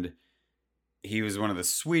 And he was one of the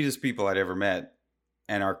sweetest people I'd ever met.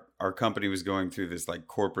 And our company was going through this like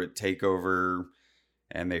corporate takeover,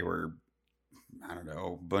 and they were, I don't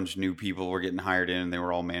know, a bunch of new people were getting hired in, and they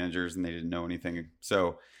were all managers and they didn't know anything.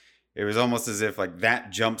 So it was almost as if like that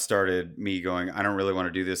jump started me going, I don't really want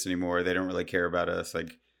to do this anymore. They don't really care about us.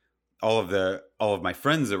 Like all of my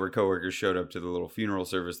friends that were coworkers showed up to the little funeral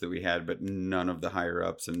service that we had, but none of the higher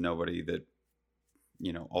ups and nobody that,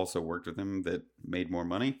 you know, also worked with them that made more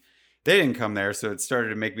money. They didn't come there. So it started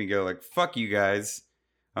to make me go like, fuck you guys.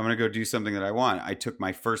 I'm going to go do something that I want. I took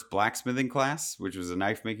my first blacksmithing class, which was a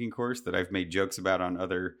knife making course that I've made jokes about on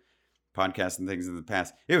other podcasts and things in the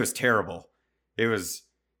past. It was terrible. It was,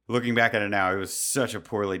 looking back at it now, it was such a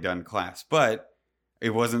poorly done class. But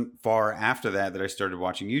it wasn't far after that I started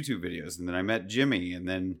watching YouTube videos. And then I met Jimmy. And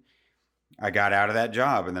then I got out of that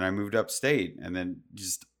job. And then I moved upstate. And then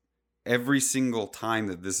just every single time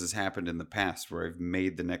that this has happened in the past where I've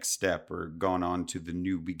made the next step or gone on to the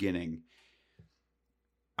new beginning,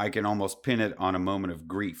 I can almost pin it on a moment of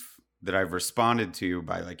grief that I've responded to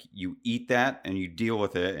by like, you eat that and you deal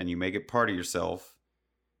with it and you make it part of yourself.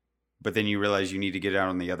 But then you realize you need to get out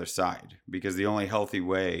on the other side, because the only healthy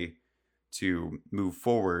way to move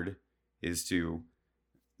forward is to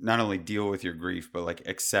not only deal with your grief, but like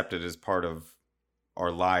accept it as part of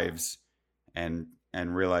our lives, and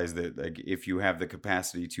realize that like if you have the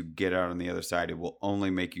capacity to get out on the other side, it will only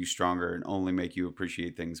make you stronger and only make you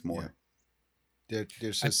appreciate things more.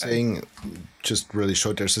 There's a saying, just really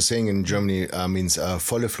short, there's a saying in Germany, means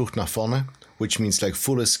volle Flucht nach vorne, which means like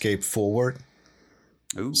full escape forward.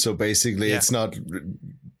 Ooh. So basically it's not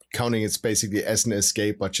counting it's basically as an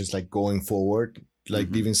escape, but just like going forward, like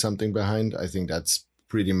leaving something behind. I think that's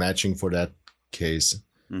pretty matching for that case.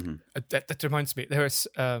 That reminds me, there's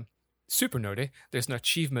super nerdy. There's an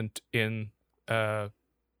achievement in World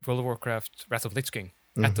of Warcraft Wrath of Lich King,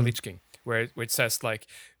 at the Lich King, where it says like,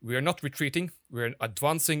 we are not retreating, we're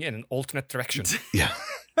advancing in an alternate direction. Yeah.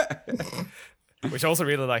 Which I also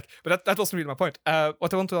really like. But that wasn't really my point.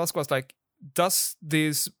 What I want to ask was like, does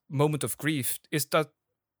this moment of grief, is that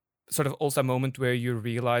sort of also a moment where you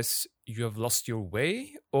realize you have lost your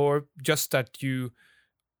way, or just that you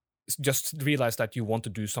just realize that you want to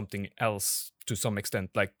do something else to some extent?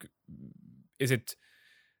 Like, is it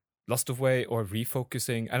lost of way or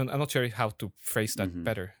refocusing? I'm not sure how to phrase that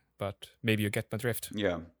better, but maybe you get my drift.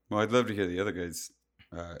 Yeah. Well, I'd love to hear the other guys'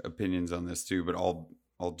 opinions on this too, but I'll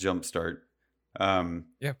jumpstart.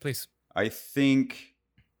 Yeah, please. I think,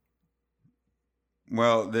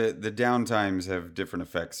 well, the downtimes have different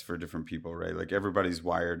effects for different people, right? Like everybody's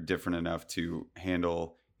wired different enough to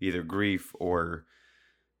handle either grief or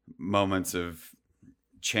moments of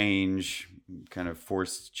change, kind of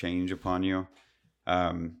forced change upon you.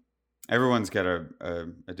 Everyone's got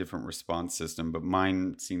a different response system, but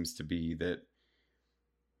mine seems to be that,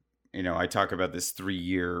 you know, I talk about this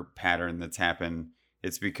 3-year pattern that's happened.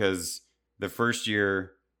 It's because the first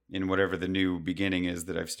year in whatever the new beginning is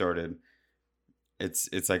that I've started,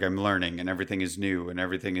 it's like I'm learning and everything is new and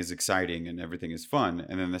everything is exciting and everything is fun.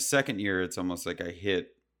 And then the second year, it's almost like I hit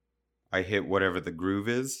whatever the groove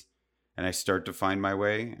is, and I start to find my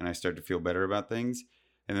way and I start to feel better about things.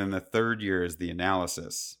 And then the third year is the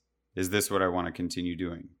analysis. Is this what I want to continue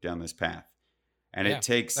doing down this path? And it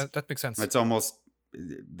takes... That makes sense. It's almost...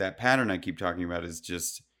 That pattern I keep talking about is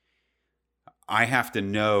just... I have to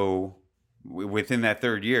know within that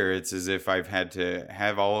third year, it's as if I've had to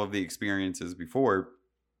have all of the experiences before,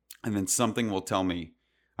 and then something will tell me.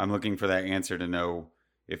 I'm looking for that answer to know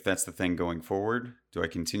if that's the thing going forward. Do I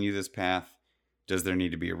continue this path? Does there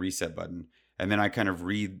need to be a reset button? And then I kind of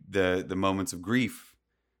read the moments of grief,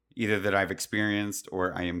 either that I've experienced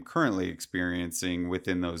or I am currently experiencing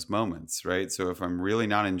within those moments, right? So if I'm really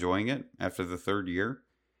not enjoying it after the third year,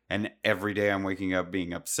 and every day I'm waking up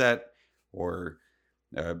being upset or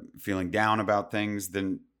feeling down about things,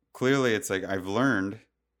 then clearly it's like I've learned,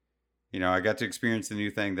 you know, I got to experience the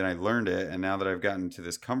new thing, then I learned it, and now that I've gotten to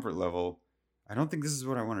this comfort level, I don't think this is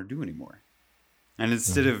what I want to do anymore. And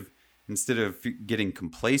instead of getting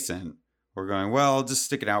complacent or going, well, I'll just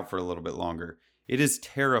stick it out for a little bit longer, it is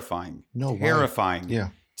terrifying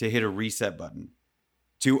to hit a reset button,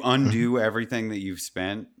 to undo everything that you've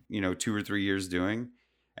spent, 2 or 3 years doing.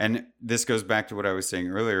 And this goes back to what I was saying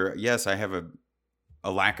earlier. Yes, I have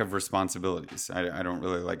a lack of responsibilities. I don't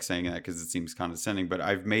really like saying that because it seems condescending, but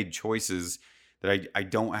I've made choices that I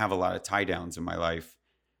don't have a lot of tie downs in my life.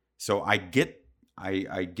 So I get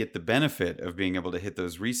the benefit of being able to hit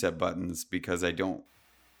those reset buttons because I don't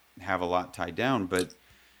have a lot tied down, but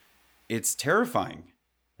it's terrifying.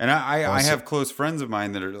 And I have close friends of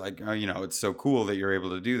mine that are like, oh, it's so cool that you're able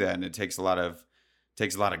to do that. And it takes a lot of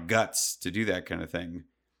guts to do that kind of thing.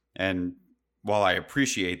 And while I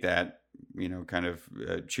appreciate that, kind of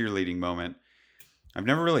cheerleading moment, I've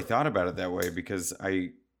never really thought about it that way because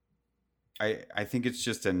I think it's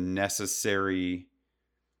just a necessary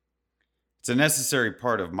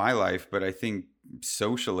part of my life. But I think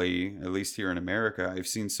socially, at least here in America, I've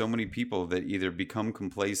seen so many people that either become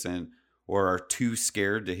complacent or are too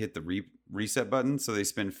scared to hit the reset button. So they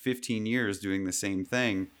spend 15 years doing the same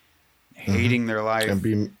thing, hating their life,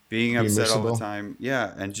 and being upset all the time.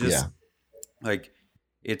 Yeah. And just like,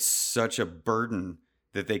 it's such a burden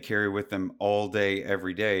that they carry with them all day,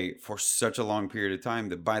 every day for such a long period of time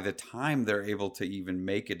that by the time they're able to even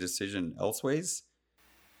make a decision elseways,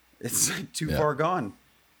 it's like too far gone.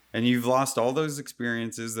 And you've lost all those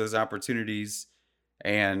experiences, those opportunities.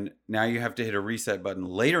 And now you have to hit a reset button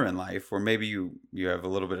later in life where maybe you have a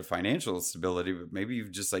little bit of financial stability, but maybe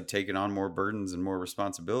you've just like taken on more burdens and more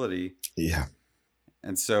responsibility. Yeah.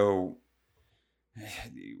 And so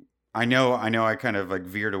I know I kind of like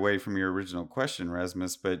veered away from your original question,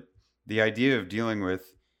 Rasmus, but the idea of dealing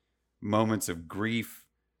with moments of grief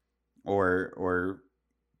or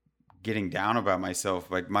getting down about myself,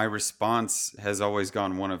 like my response has always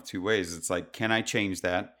gone one of two ways. It's like, can I change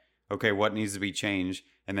that? Okay, what needs to be changed?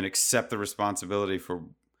 And then accept the responsibility for,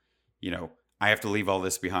 I have to leave all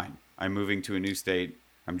this behind. I'm moving to a new state.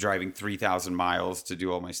 I'm driving 3,000 miles to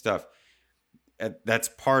do all my stuff. That's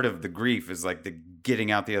part of the grief, is like the getting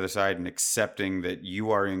out the other side and accepting that you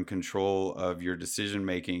are in control of your decision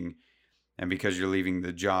making. And because you're leaving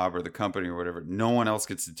the job or the company or whatever, no one else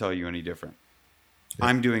gets to tell you any different.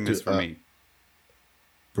 I'm doing this for me.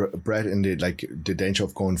 Brett, in the danger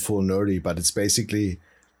of going full nerdy, but it's basically,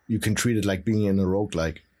 you can treat it like being in a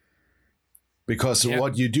roguelike. Because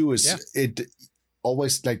what you do is it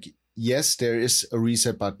always like, yes, there is a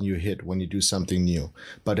reset button you hit when you do something new,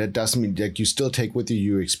 but that doesn't mean that you still take with you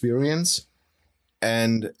your experience.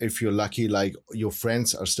 And if you're lucky, like your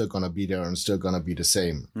friends are still going to be there and still going to be the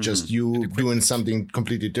same. Mm-hmm. Just you doing something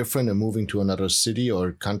completely different and moving to another city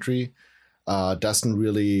or country doesn't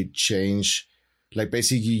really change. Like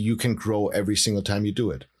basically you can grow every single time you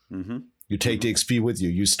do it. Mm-hmm. You take the XP with you.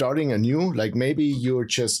 You're starting anew. Like maybe you're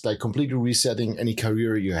just like completely resetting any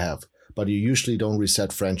career you have, but you usually don't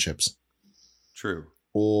reset friendships. True.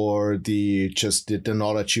 Or the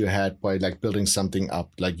knowledge you had by like building something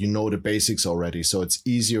up. Like the basics already, so it's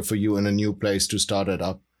easier for you in a new place to start it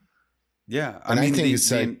up. Yeah, I mean,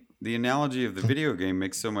 the analogy of the video game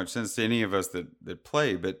makes so much sense to any of us that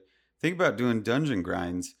play. But think about doing dungeon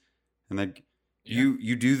grinds, and like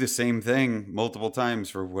you do the same thing multiple times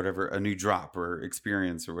for whatever, a new drop or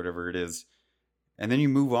experience or whatever it is, and then you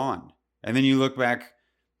move on, and then you look back,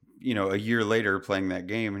 a year later playing that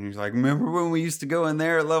game, and you're like, remember when we used to go in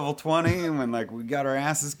there at level 20 and when like we got our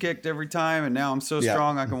asses kicked every time, and now I'm so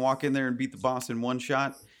strong I can walk in there and beat the boss in one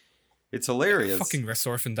shot. It's hilarious. Fucking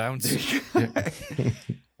Resorphin Downs.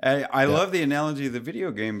 I love the analogy of the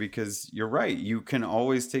video game, because you're right. You can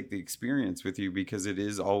always take the experience with you because it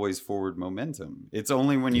is always forward momentum. It's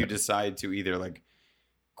only when you decide to either like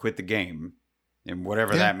quit the game, and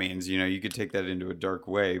whatever that means, you could take that into a dark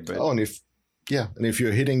way. But and if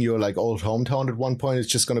you're hitting your like old hometown at one point, it's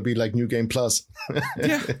just going to be like New Game Plus.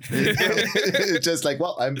 It's just like,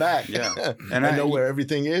 well, I'm back. Yeah, and I know where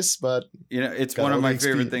everything is, but it's one of my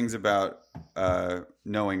favorite things about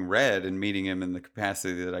knowing Red and meeting him in the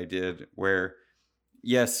capacity that I did. Where,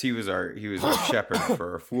 yes, he was our shepherd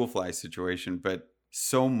for our Fool Fly situation, but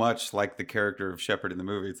so much like the character of Shepard in the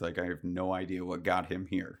movie, it's like I have no idea what got him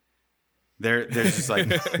here. There's just like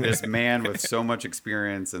this man with so much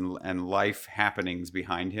experience and life happenings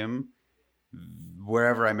behind him.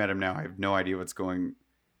 Wherever I met him now, I have no idea what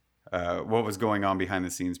was going on behind the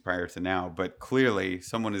scenes prior to now. But clearly,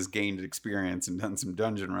 someone has gained experience and done some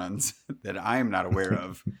dungeon runs that I am not aware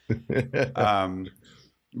of.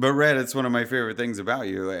 But Red, it's one of my favorite things about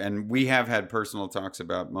you, and we have had personal talks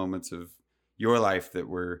about moments of your life that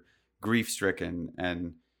were grief-stricken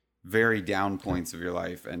and very down points of your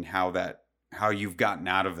life, and how you've gotten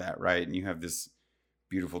out of that, right? And you have this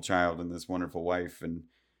beautiful child and this wonderful wife and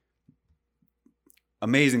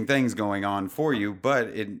amazing things going on for you.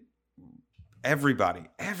 But everybody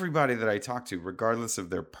that I talk to, regardless of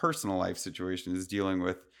their personal life situation, is dealing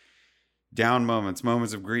with down moments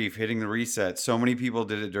of grief, hitting the reset. So many people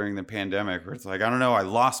did it during the pandemic, where it's like, I don't know, I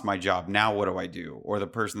lost my job. Now what do I do? Or the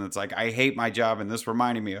person that's like, I hate my job and this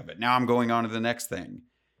reminded me of it. Now I'm going on to the next thing.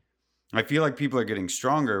 I feel like people are getting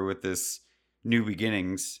stronger with this new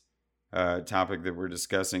beginnings topic that we're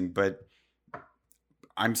discussing, but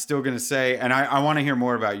I'm still going to say, and I want to hear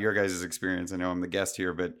more about your guys' experience. I know I'm the guest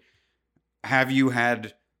here, but have you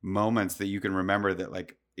had moments that you can remember that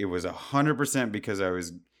like it was 100% because I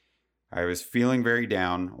was feeling very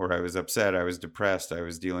down, or I was upset, I was depressed, I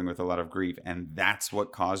was dealing with a lot of grief, and that's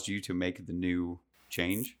what caused you to make the new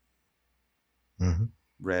change? Mm-hmm.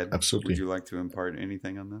 Red, absolutely. Would you like to impart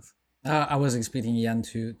anything on this? I was expecting Jan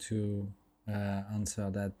to answer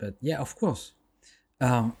that, but yeah, of course.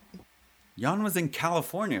 Jan was in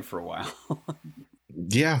California for a while.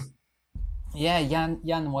 Yeah,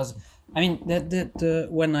 Jan was. I mean, the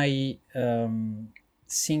when I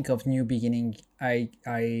think of new beginning,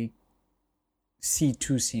 I see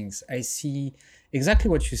two things. I see exactly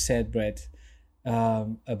what you said, Brett,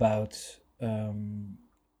 about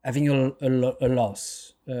having a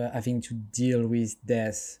loss, having to deal with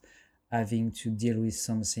death, having to deal with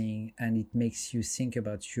something, and it makes you think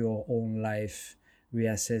about your own life,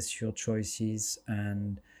 reassess your choices,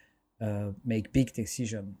 and make big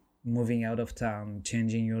decisions. moving out of town,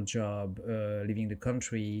 changing your job, leaving the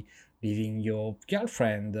country, leaving your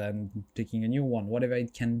girlfriend and taking a new one, whatever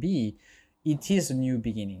it can be, it is a new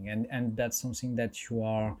beginning. And that's something that you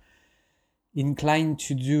are inclined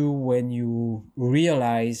to do when you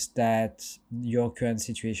realize that your current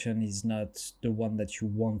situation is not the one that you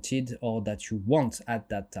wanted or that you want at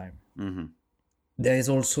that time. Mm-hmm. There is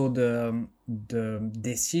also the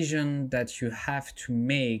decision that you have to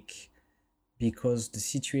make, because the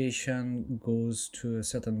situation goes to a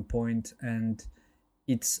certain point and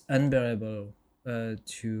it's unbearable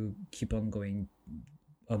to keep on going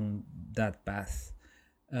on that path.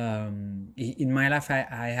 In my life,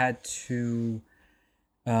 I had to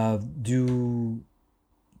do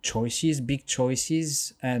choices, big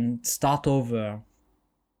choices, and start over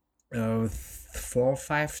 4 or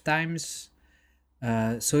 5 times.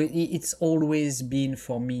 So it's always been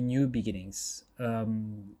for me new beginnings.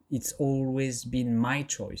 It's always been my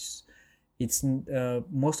choice. It's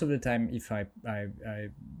most of the time, if I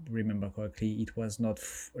remember correctly, it was not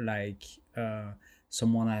like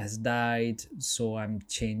someone has died, so I'm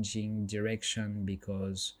changing direction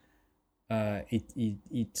because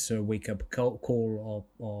it's a wake up call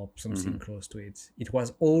or something close to it. It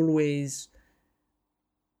was always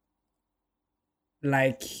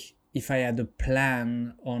like if I had a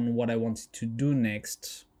plan on what I wanted to do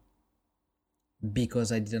next,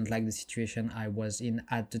 because I didn't like the situation I was in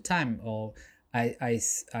at the time, or I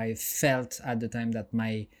felt at the time that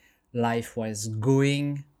my life was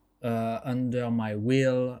going under my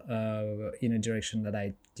will in a direction that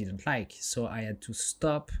I didn't like. So I had to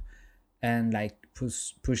stop and like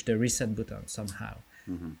push the reset button somehow.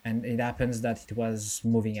 And it happens that it was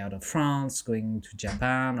moving out of France, going to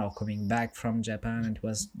Japan, or coming back from Japan. It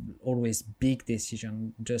was always big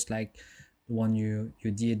decision, just like the one you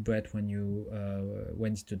did, Brett, when you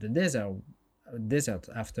went to the desert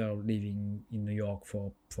after living in New York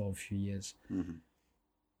for a few years.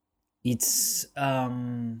 It's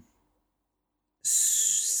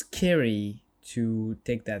scary to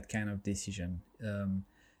take that kind of decision.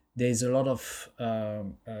 There's a lot of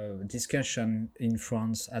discussion in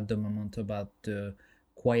France at the moment about the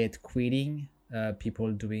quiet quitting,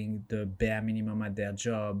 people doing the bare minimum at their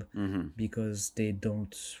job because they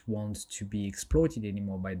don't want to be exploited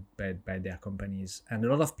anymore by their companies. And a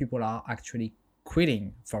lot of people are actually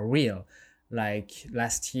quitting for real. Like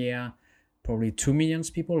last year, probably 2 million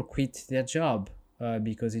people quit their job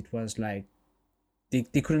because it was like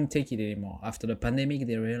they couldn't take it anymore. After the pandemic,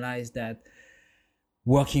 they realized that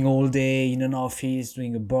working all day in an office,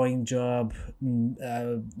 doing a boring job,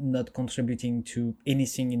 not contributing to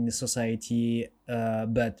anything in the society,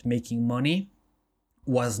 but making money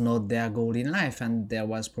was not their goal in life, and there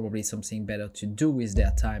was probably something better to do with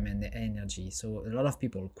their time and their energy. So a lot of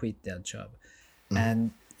people quit their job,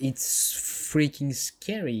 and it's freaking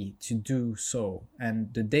scary to do so.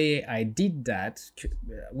 And the day I did that,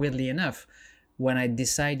 weirdly enough, when I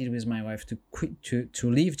decided with my wife to quit, to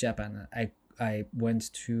leave Japan, I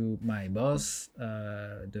went to my boss,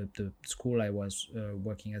 the school I was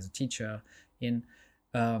working as a teacher in,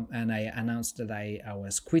 and I announced that I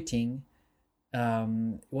was quitting.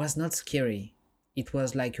 It was not scary. It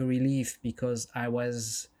was like a relief, because I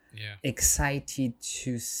was excited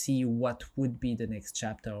to see what would be the next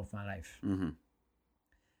chapter of my life.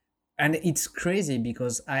 And it's crazy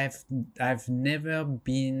because I've never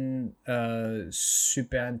been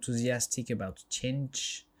super enthusiastic about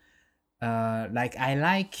change. Like I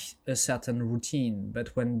like a certain routine,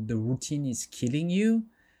 but when the routine is killing you,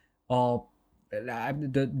 or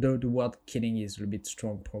the word killing is a little bit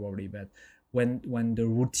strong probably, but when the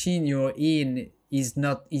routine you're in is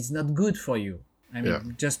not good for you. I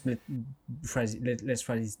mean, just let's phrase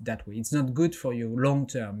it that way. It's not good for you long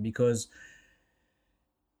term, because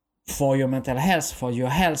for your mental health, for your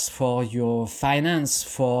health, for your finance,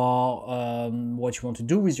 for what you want to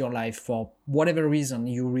do with your life, for whatever reason,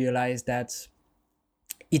 you realize that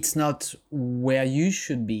it's not where you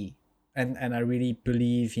should be. And I really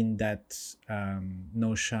believe in that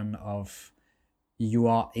notion of you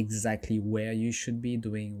are exactly where you should be,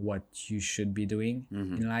 doing what you should be doing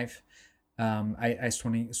in life. I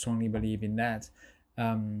strongly believe in that.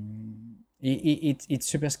 It's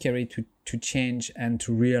super scary to change and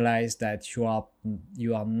to realize that you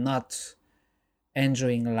are not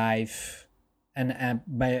enjoying life, and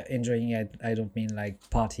by enjoying it, I don't mean like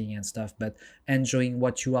partying and stuff, but enjoying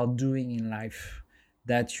what you are doing in life,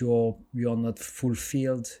 that you're not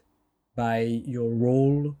fulfilled by your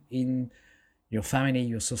role in your family,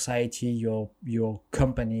 your society, your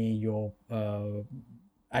company, your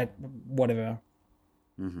whatever.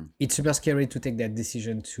 It's super scary to take that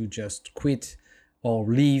decision to just quit or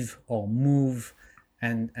leave or move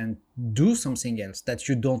and do something else that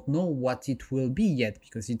you don't know what it will be yet,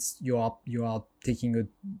 because you are taking a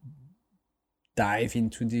dive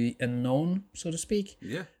into the unknown, so to speak.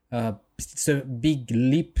 Yeah. It's a big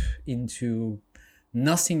leap into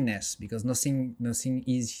nothingness, because nothing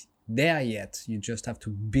is there yet. You just have to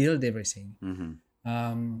build everything.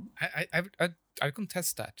 I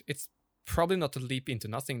contest that. It's probably not a leap into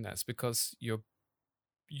nothingness, because you're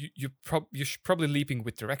probably leaping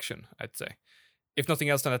with direction, I'd say. If nothing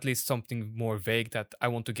else, then at least something more vague that I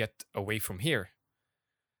want to get away from here.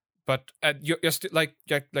 But you're still like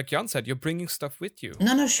Jan said, you're bringing stuff with you.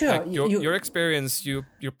 No, sure. Like your experience, your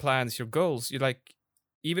plans, your goals. You like,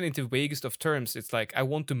 even in the vaguest of terms, it's like, I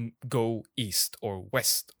want to go east or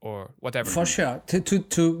west or whatever. For sure.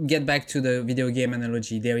 To get back to the video game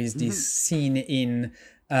analogy, there is this scene in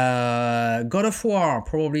God of War,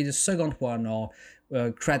 probably the second one, or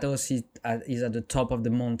Kratos is at the top of the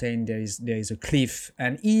mountain. There is a cliff,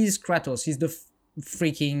 and he's Kratos. He's the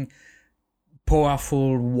freaking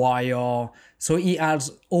powerful warrior. So he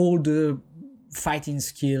has all the fighting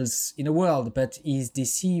skills in the world, but he's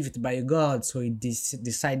deceived by a god. So he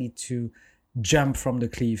decided to jump from the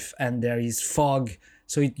cliff, and there is fog.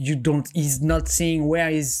 So he's not seeing where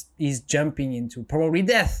he's jumping into. Probably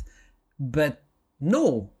death, but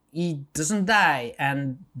no, he doesn't die,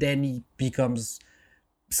 and then he becomes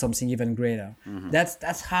something even greater.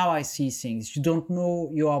 That's how I see things. You don't know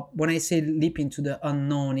when I say leap into the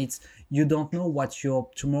unknown, it's you don't know what your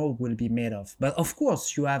tomorrow will be made of. But of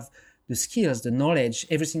course you have the skills, the knowledge,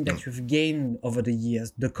 everything that you've gained over the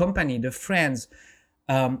years, the company, the friends.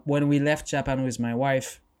 When we left Japan with my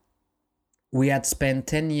wife, we had spent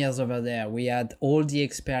 10 years over there. We had all the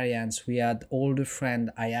experience, we had all the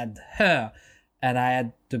friends. I had her, and I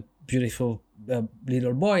had the beautiful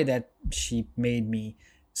little boy that she made me.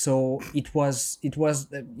 So it was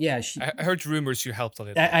yeah. I heard rumors you helped a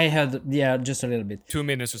little. I heard, yeah, just a little bit. 2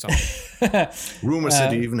 minutes or something. Rumors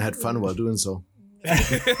said you even had fun while doing so.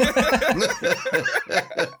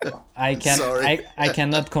 I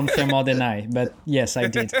cannot confirm or deny, but yes, I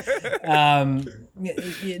did.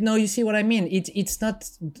 No, you see what I mean. It's not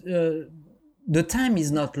the time is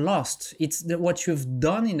not lost. It's what you've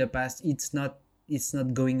done in the past. It's not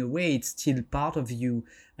going away. It's still part of you,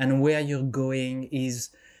 and where you're going is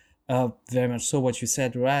very much so what you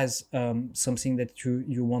said, Raz. Something that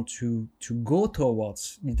you want to go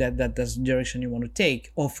towards. That's the direction you want to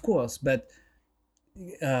take, of course, but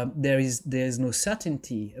there is no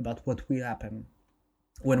certainty about what will happen.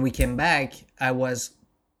 When we came back, I was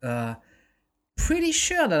pretty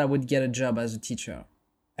sure that I would get a job as a teacher,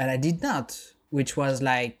 and I did not, which was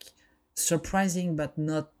like surprising, but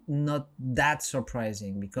not that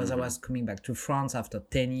surprising, because I was coming back to France after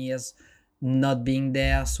 10 years not being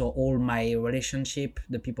there. So all my relationship,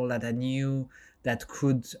 the people that I knew that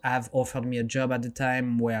could have offered me a job at the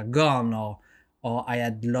time, were gone, or I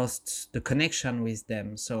had lost the connection with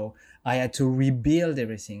them. So I had to rebuild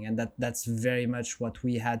everything. And that's very much what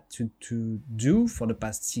we had to do for the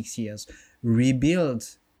past 6 years.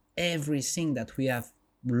 Rebuild everything that we have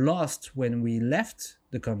lost when we left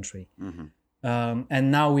the country.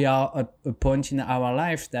 And now we are at a point in our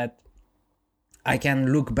life that I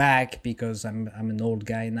can look back, because I'm an old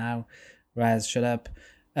guy now. Raz, shut up.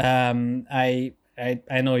 I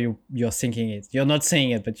know you're thinking it. You're not saying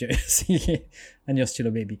it, but you're thinking it, and you're still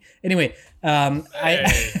a baby. Anyway,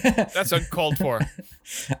 that's uncalled for.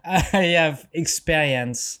 I have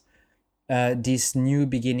experienced these new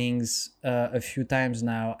beginnings a few times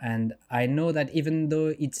now, and I know that even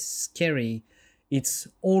though it's scary, it's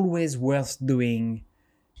always worth doing,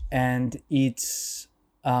 and it's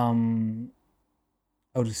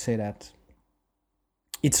how to say that?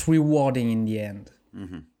 It's rewarding in the end.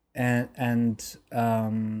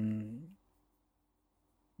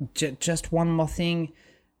 Just one more thing,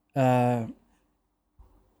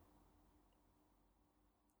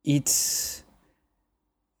 it's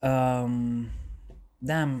damn,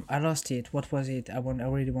 I lost it. What was it? I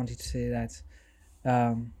really wanted to say that.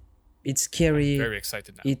 It's scary. I'm very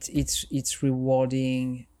excited now. It's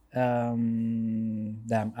rewarding.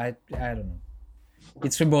 Damn, I don't know.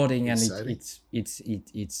 It's rewarding, and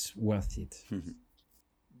it's worth it.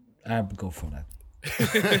 I'll go for that.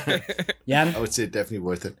 Jan? I would say definitely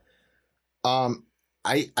worth it.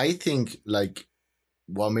 I think, like,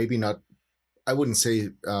 well, maybe not. I wouldn't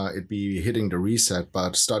say it'd be hitting the reset,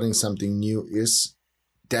 but starting something new is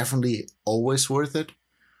definitely always worth it,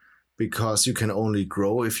 because you can only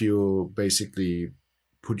grow if you basically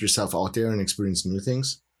put yourself out there and experience new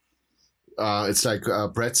things. It's like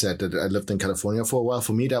Brett said, that I lived in California for a while.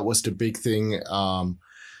 For me, that was the big thing.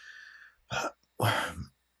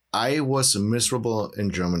 I was miserable in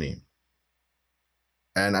Germany.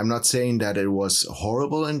 And I'm not saying that it was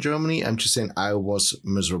horrible in Germany. I'm just saying I was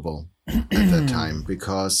miserable at that time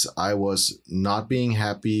because I was not being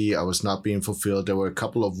happy. I was not being fulfilled. There were a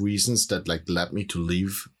couple of reasons that like led me to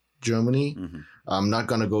leave Germany. I'm not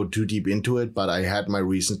going to go too deep into it, but I had my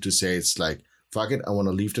reasons to say it's like, fuck it. I want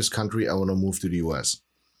to leave this country. I want to move to the US.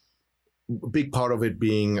 A big part of it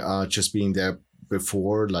being just being there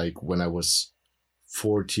before, like when I was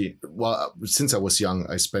 14. Well, since I was young,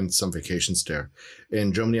 I spent some vacations there.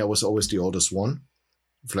 In Germany, I was always the oldest one.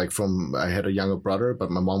 Like I had a younger brother, but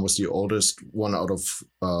my mom was the oldest one out of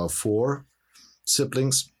 4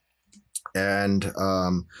 siblings. And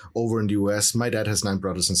over in the US, my dad has 9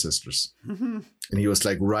 brothers and sisters. And he was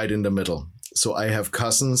like right in the middle. So I have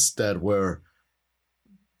cousins that were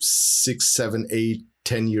 6, 7, 8,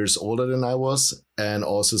 10 years older than I was, and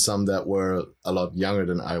also some that were a lot younger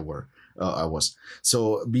than I was.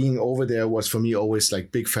 So being over there was for me always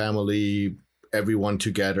like big family, everyone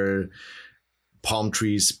together, palm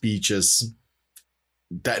trees, beaches.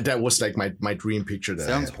 That was like my dream picture. That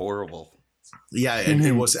Sounds horrible. Yeah, and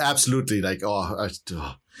it was absolutely like,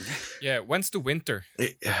 Yeah, when's the winter?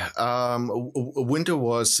 Winter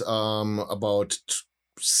was about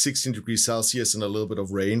 16 degrees Celsius and a little bit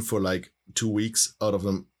of rain for like 2 weeks out of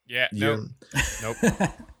the Yeah, year. Nope.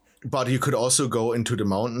 But you could also go into the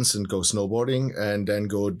mountains and go snowboarding and then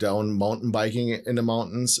go down mountain biking in the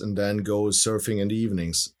mountains and then go surfing in the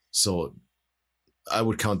evenings. So I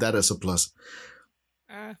would count that as a plus.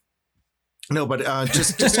 No, but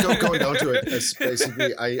just going down to it, as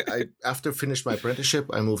basically, I after finished my apprenticeship,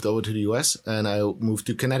 I moved over to the US and I moved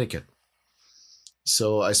to Connecticut.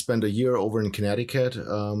 So I spent a year over in Connecticut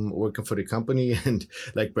working for the company. And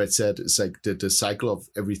like Brett said, it's like the cycle of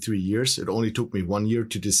every 3 years. It only took me 1 year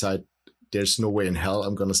to decide there's no way in hell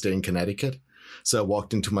I'm going to stay in Connecticut. So I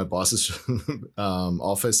walked into my boss's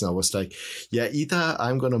office and I was like, yeah, either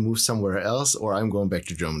I'm going to move somewhere else or I'm going back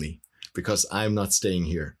to Germany because I'm not staying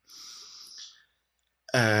here.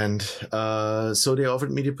 And so they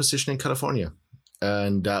offered me the position in California.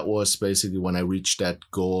 And that was basically when I reached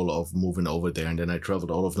that goal of moving over there. And then I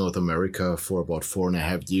traveled all of North America for about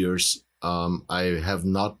 4.5 years. I have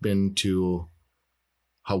not been to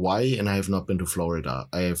Hawaii and I have not been to Florida.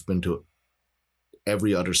 I have been to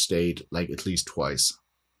every other state, like at least twice.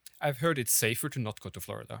 I've heard it's safer to not go to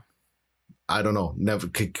Florida. I don't know. Never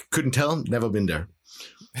couldn't tell. Never been there.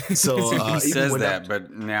 So He says that,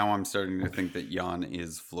 but now I'm starting to think that Jan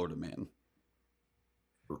is Florida man.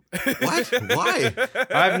 What? Why?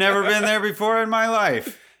 I've never been there before in my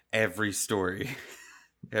life. Every story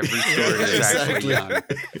is actually Jan.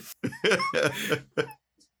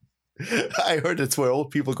 I heard it's where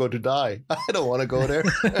old people go to die. I don't want to go there.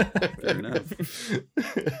 Fair enough.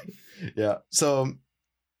 Yeah. So,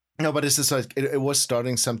 no, but it's just like it was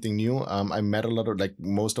starting something new. I met a lot of like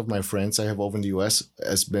most of my friends I have over in the US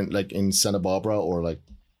has been like in Santa Barbara or like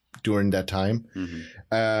during that time. Mm-hmm.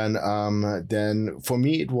 And then for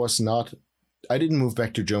me, it was not, I didn't move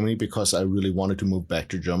back to Germany because I really wanted to move back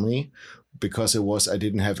to Germany because I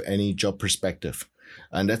didn't have any job perspective.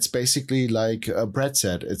 And that's basically like Brett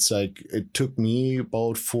said, it's like it took me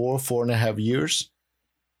about 4.5 years.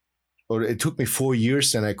 Or it took me 4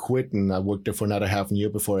 years, then I quit and I worked there for another half a year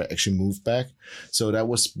before I actually moved back. So that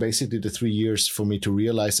was basically the 3 years for me to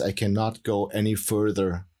realize I cannot go any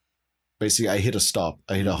further. Basically, I hit a stop.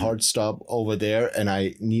 I hit a hard stop over there and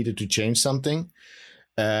I needed to change something.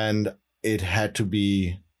 And it had to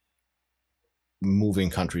be moving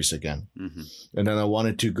countries again. Mm-hmm. And then I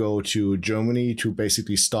wanted to go to Germany to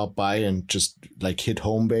basically stop by and just like hit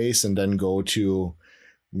home base and then go to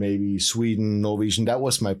maybe Sweden, Norwegian. That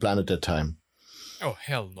was my plan at that time. Oh,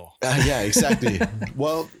 hell no. Yeah, exactly.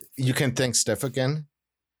 Well, you can thank Steph again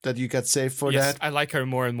that you got saved for that. I like her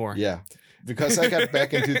more and more. Yeah, because I got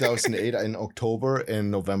back in 2008 in October. In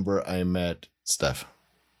November, I met Steph.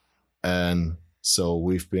 And so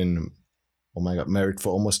we've been, oh my God, married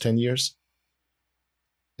for almost 10 years.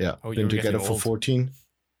 Yeah, been together for 14.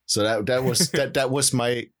 So that was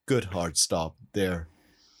my good hard stop there.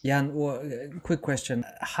 Jan, quick question.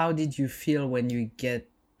 How did you feel when you get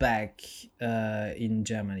back in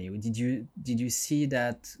Germany? Did you see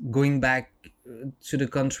that going back to the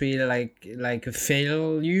country like a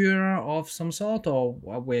failure of some sort, or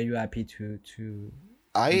were you happy to?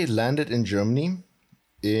 I landed in Germany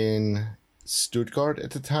in Stuttgart at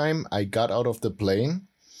the time. I got out of the plane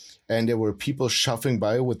and there were people shuffling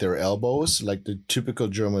by with their elbows like the typical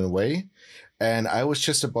German way. And I was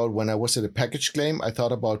just about, when I was at a package claim, I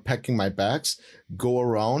thought about packing my bags, go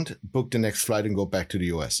around, book the next flight and go back to the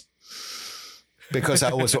US. because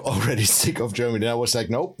I was already sick of Germany. And I was like,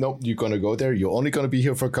 nope, you're going to go there. You're only going to be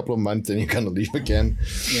here for a couple of months and you're going to leave again.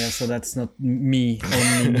 Yeah, so that's not me,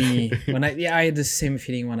 only me. When I had the same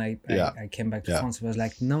feeling when I came back to France. I was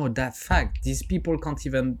like, no, that fact, these people can't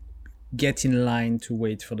even get in line to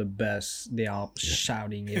wait for the bus. They are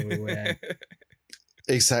shouting everywhere.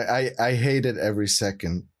 Exactly. I hated every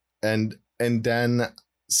second. And then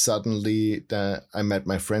suddenly I met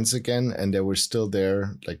my friends again, and they were still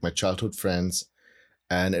there, like my childhood friends.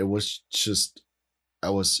 And it was just, I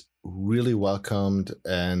was really welcomed.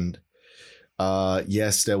 And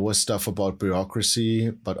yes, there was stuff about bureaucracy,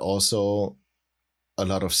 but also a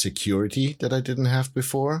lot of security that I didn't have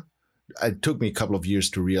before. It took me a couple of years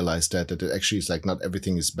to realize that it actually is like not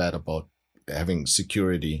everything is bad about having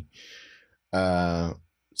security.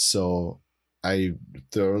 So I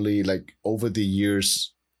thoroughly, like, over the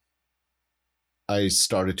years, I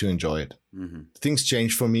started to enjoy it. Mm-hmm. Things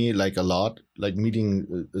changed for me like a lot. Like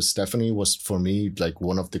meeting Stephanie was for me like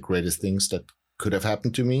one of the greatest things that could have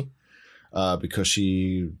happened to me, because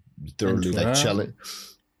she thoroughly like challenged.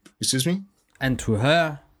 Excuse me. And to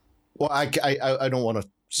her. Well, I don't want to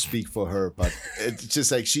speak for her, but it's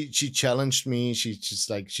just like she challenged me.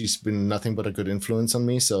 She's been nothing but a good influence on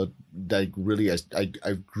me. So like really,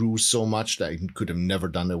 I grew so much that I could have never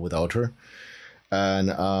done it without her.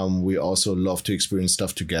 And we also love to experience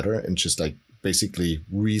stuff together and just like basically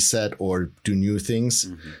reset or do new things.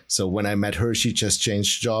 Mm-hmm. So when I met her, she just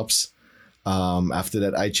changed jobs. After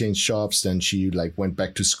that, I changed jobs. Then she like went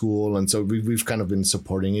back to school, and so we've kind of been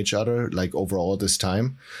supporting each other like over all this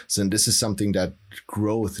time. So this is something that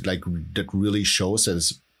growth like that really shows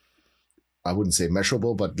as, I wouldn't say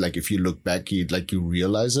measurable, but like if you look back, you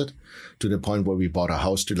realize it, to the point where we bought a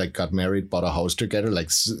house, got married, bought a house together, like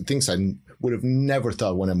things I would have never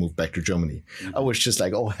thought when I moved back to Germany. Mm-hmm. I was just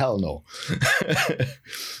like, oh, hell no.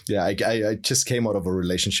 Yeah, I just came out of a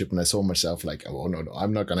relationship and I saw myself like, oh, no,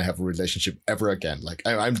 I'm not going to have a relationship ever again. Like,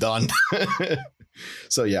 I'm done.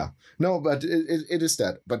 So, yeah. No, but it is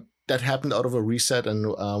that. But that happened out of a reset,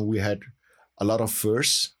 and we had a lot of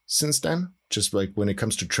firsts since then, just like when it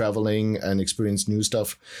comes to traveling and experience new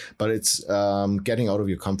stuff. But it's getting out of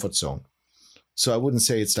your comfort zone. So I wouldn't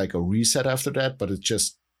say it's like a reset after that, but it's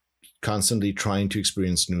just constantly trying to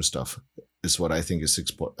experience new stuff is what I think is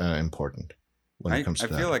important when it comes to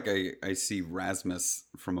that. I feel like I see Rasmus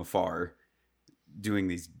from afar doing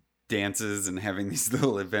these dances and having these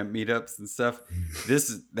little event meetups and stuff.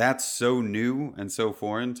 That's so new and so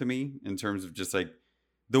foreign to me in terms of just like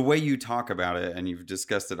the way you talk about it, and you've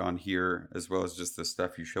discussed it on here as well as just the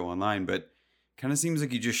stuff you show online, but kind of seems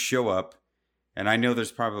like you just show up. And I know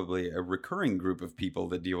there's probably a recurring group of people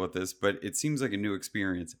that deal with this, but it seems like a new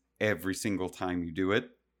experience every single time you do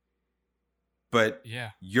it. But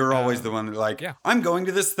you're always the one that like, I'm going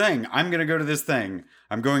to this thing. I'm going to go to this thing.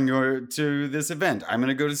 I'm going to this event. I'm going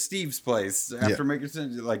to go to Steve's place after making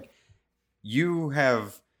sense. Like, you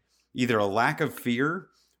have either a lack of fear,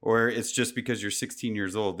 or it's just because you're 16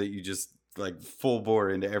 years old that you just like full bore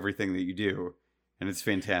into everything that you do. And it's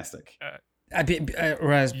fantastic.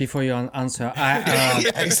 Raz, before you answer,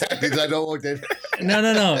 exactly. I don't want that. No.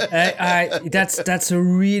 That's a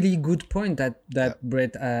really good point that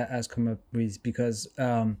Brett has come up with, because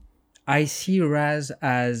I see Raz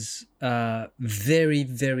as very,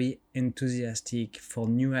 very enthusiastic for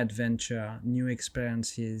new adventure, new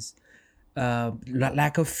experiences,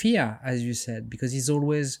 lack of fear, as you said, because he's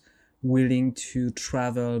always willing to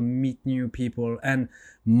travel, meet new people, and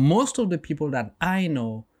most of the people that I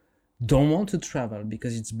know don't want to travel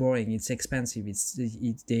because it's boring, it's expensive,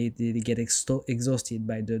 they get exhausted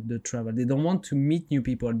by the travel. They don't want to meet new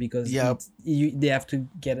people because they have to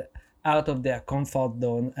get out of their comfort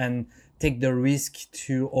zone and take the risk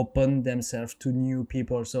to open themselves to new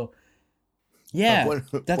people. So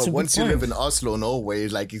that's a once good you point. live in Oslo, Norway,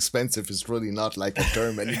 like expensive is really not like a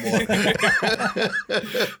term anymore.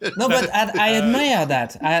 No, but I admire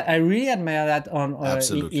that. I really admire that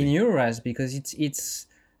in Euros, because it's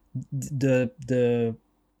the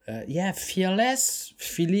fearless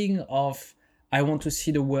feeling of I want to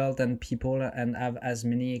see the world and people and have as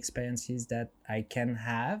many experiences that I can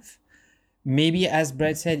have. Maybe, as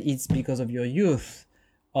Brett said, it's because of your youth,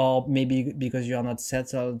 or maybe because you are not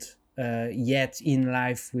settled yet in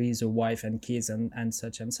life with a wife and kids and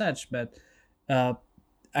such. But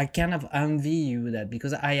I kind of envy you that,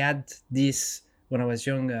 because I had this when I was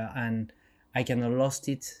younger and I kind of lost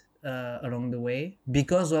it along the way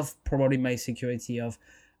because of probably my security of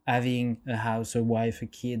having a house, a wife, a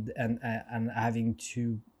kid, and having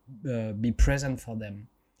to be present for them.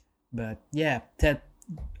 But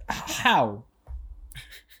how?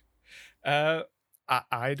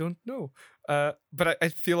 I don't know. But I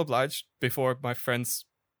feel obliged before my friends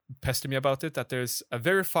pester me about it that there's a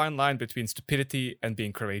very fine line between stupidity and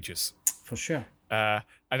being courageous. For sure. And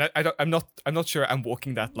I'm not sure I'm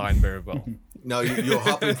walking that line very well. No, you're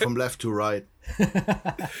hopping from left to right.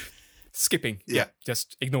 Skipping, Yeah.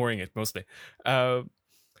 just ignoring it mostly. I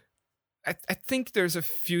think there's a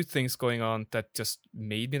few things going on that just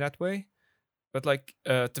made me that way. But like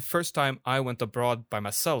the first time I went abroad by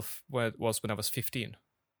myself was when I was 15.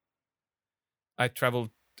 I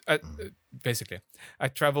traveled. I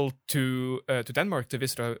traveled to Denmark to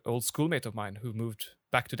visit an old schoolmate of mine who moved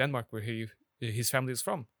back to Denmark, where his family is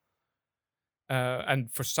from.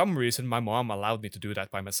 And for some reason, my mom allowed me to do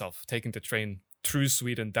that by myself, taking the train through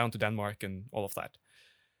Sweden down to Denmark and all of that.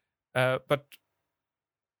 But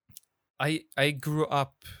I grew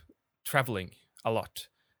up traveling a lot.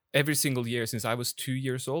 Every single year since I was 2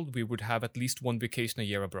 years old, we would have at least one vacation a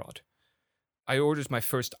year abroad. I ordered my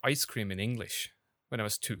first ice cream in English when I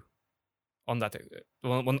was 2 on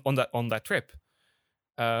that trip.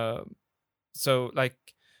 So like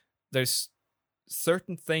there's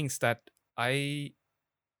certain things that I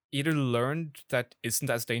either learned that isn't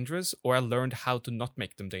as dangerous, or I learned how to not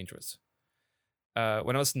make them dangerous.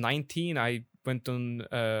 When I was 19, I went on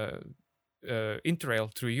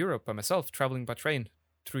Interrail through Europe by myself, traveling by train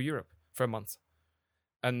through Europe for a month.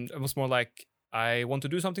 And it was more like, I want to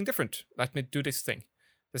do something different. Let me do this thing.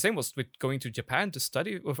 The same was with going to Japan to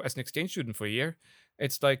study as an exchange student for a year.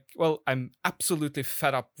 It's like, well, I'm absolutely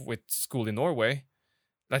fed up with school in Norway.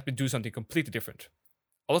 Let me do something completely different.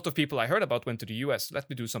 A lot of people I heard about went to the US. Let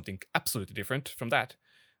me do something absolutely different from that,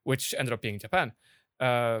 which ended up being Japan.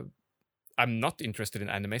 I'm not interested in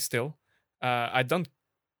anime still. I'd done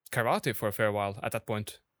karate for a fair while at that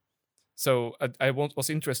point. So I was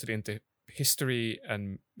interested in the history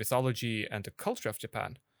and mythology and the culture of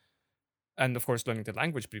Japan. And of course, learning the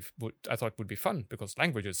language I thought would be fun, because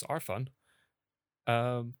languages are fun.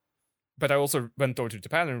 But I also went over to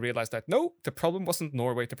Japan and realized that, no, the problem wasn't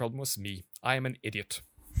Norway, the problem was me. I am an idiot.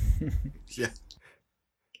 Yeah.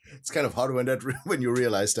 It's kind of hard when you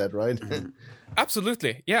realize that, right?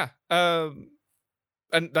 Absolutely, yeah.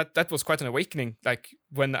 And that was quite an awakening. Like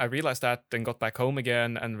when I realized that, then got back home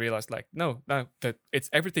again and realized, like, no, that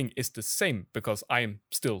everything is the same because I'm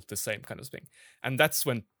still the same kind of thing. And that's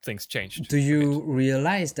when things changed. Do you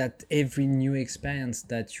realize that every new experience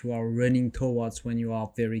that you are running towards when you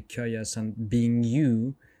are very curious and being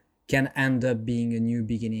you can end up being a new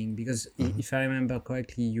beginning? Because if I remember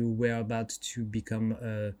correctly, you were about to become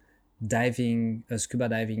a scuba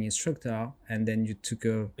diving instructor, and then you took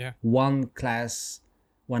one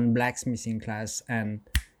blacksmithing class, and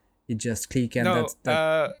it just clicked. And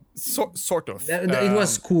sort of. It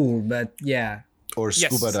was cool, but yeah. Or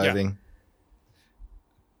scuba diving.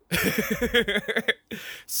 Yeah.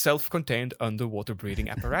 Self-contained underwater breathing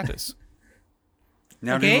apparatus.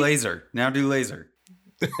 Now do laser.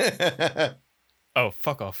 Oh,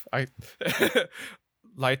 fuck off.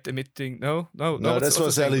 Light emitting. No, this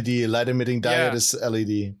was LED. Light emitting diode is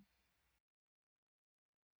LED.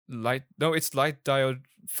 It's light diode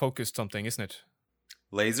focused something, isn't it?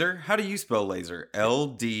 Laser? How do you spell laser?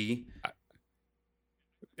 LD.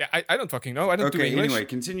 Yeah, I don't fucking know. I don't do English. Anyway,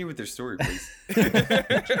 continue with your story, please.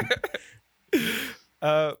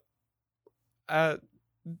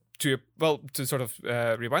 To sort of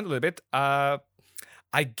rewind a little bit,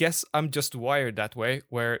 I guess I'm just wired that way,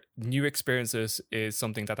 where new experiences is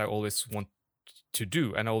something that I always want to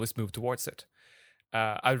do and I always move towards it.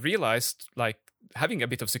 I realized, like, having a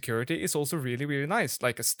bit of security is also really, really nice,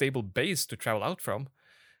 like a stable base to travel out from.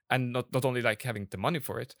 And not only like having the money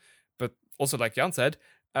for it, but also, like Jan said,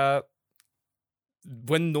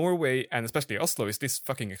 when Norway and especially Oslo is this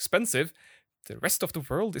fucking expensive, the rest of the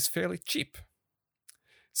world is fairly cheap.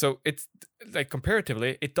 So it's like,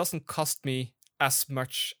 comparatively, it doesn't cost me as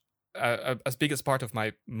much, as big as part of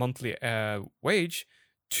my monthly wage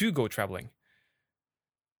to go traveling.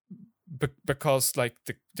 Because like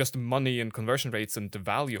just the money and conversion rates and the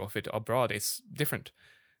value of it abroad is different.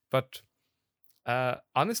 But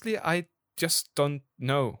honestly, I just don't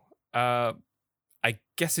know. I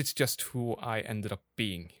guess it's just who I ended up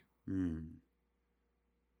being.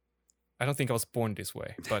 I don't think I was born this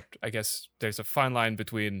way, but I guess there's a fine line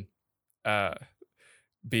between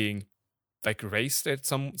being like raised at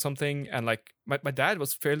something, and like my dad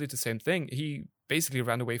was fairly the same thing. He basically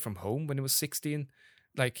ran away from home when he was 16.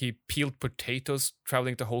 Like, he peeled potatoes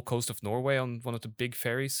traveling the whole coast of Norway on one of the big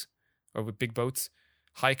ferries or with big boats,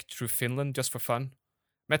 hiked through Finland just for fun,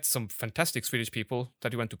 met some fantastic Swedish people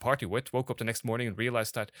that he went to party with, woke up the next morning and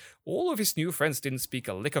realized that all of his new friends didn't speak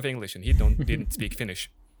a lick of English and he didn't speak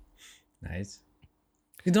Finnish. Nice.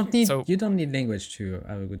 You don't need So- language to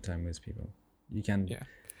have a good time with people. You can Yeah.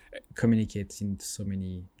 communicate in so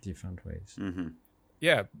many different ways.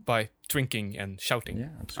 Yeah, by drinking and shouting. Yeah,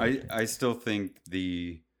 absolutely. I still think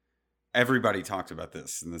everybody talked about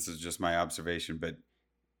this, and this is just my observation, but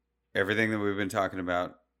everything that we've been talking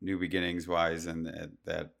about, new beginnings wise, and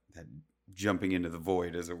that jumping into the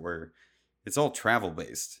void, as it were, it's all travel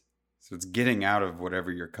based. So it's getting out of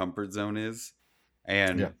whatever your comfort zone is,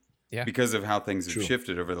 and Yeah. because of how things have True.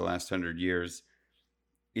 shifted over the last 100 years,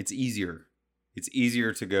 it's easier. It's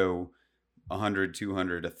easier to go 100,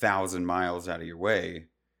 200, 1,000 miles out of your way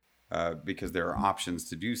because there are options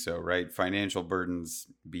to do so, right? Financial burdens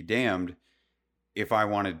be damned. If I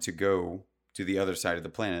wanted to go to the other side of the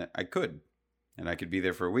planet, I could. And I could be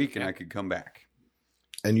there for a week and I could come back.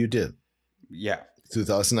 And you did. Yeah.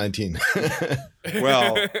 2019.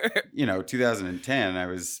 Well, 2010, I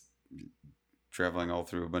was traveling all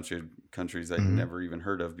through a bunch of countries I'd never even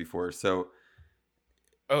heard of before. So,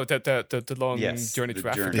 Oh, the long Yes, journey the to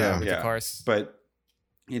Africa journey, with yeah. the cars. but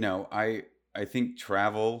I think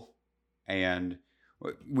travel, and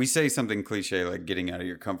we say something cliche like getting out of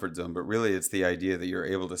your comfort zone, but really it's the idea that you're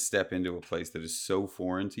able to step into a place that is so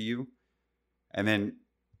foreign to you, and then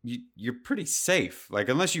you're pretty safe. Like,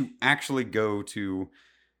 unless you actually go to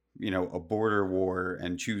a border war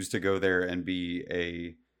and choose to go there and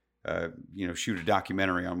be shoot a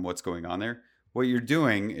documentary on what's going on there, what you're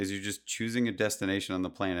doing is you're just choosing a destination on the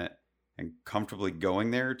planet and comfortably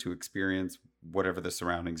going there to experience whatever the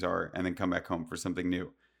surroundings are, and then come back home for something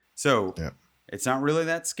new. So it's not really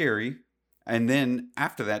that scary. And then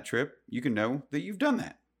after that trip, you can know that you've done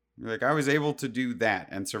that. You're like, I was able to do that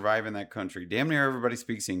and survive in that country. Damn near everybody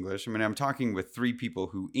speaks English. I mean, I'm talking with 3 people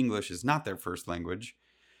who English is not their first language,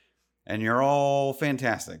 and you're all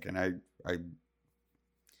fantastic. And I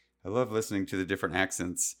love listening to the different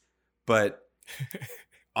accents, but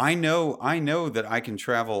I know that I can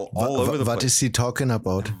travel all over the What place. is he talking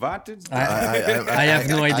about? What is I have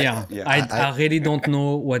no idea. yeah. I really don't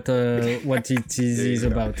know what it is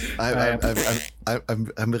about.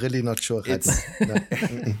 I'm really not sure. Right now.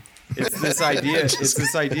 No. It's this idea. It's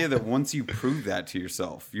this idea that once you prove that to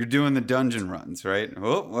yourself, you're doing the dungeon runs, right?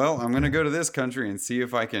 Well, I'm going to go to this country and see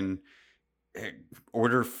if I can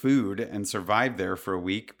order food and survive there for a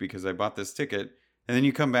week because I bought this ticket. And then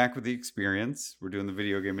you come back with the experience. We're doing the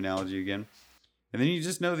video game analogy again. And then you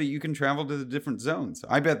just know that you can travel to the different zones.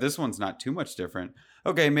 I bet this one's not too much different.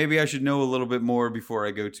 Okay, maybe I should know a little bit more before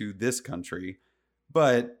I go to this country.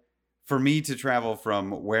 But for me to travel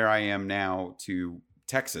from where I am now to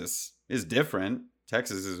Texas is different.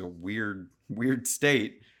 Texas is a weird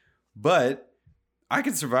state. But I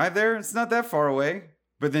can survive there. It's not that far away.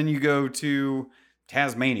 But then you go to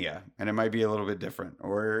Tasmania, and it might be a little bit different.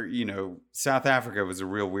 Or, South Africa was a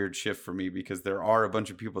real weird shift for me because there are a bunch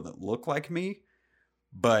of people that look like me,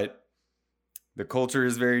 but the culture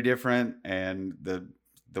is very different, and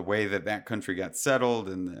the way that country got settled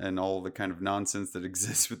and all the kind of nonsense that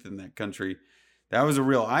exists within that country, that was a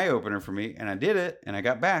real eye-opener for me, and I did it, and I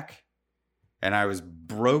got back. And I was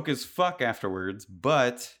broke as fuck afterwards,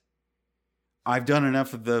 but I've done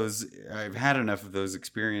enough of those. I've had enough of those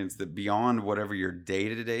experiences that beyond whatever your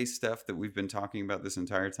day-to-day stuff that we've been talking about this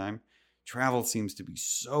entire time, travel seems to be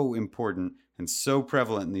so important and so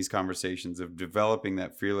prevalent in these conversations of developing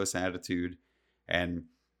that fearless attitude, and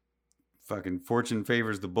fucking fortune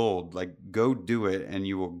favors the bold. Like, go do it and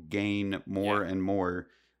you will gain more and more.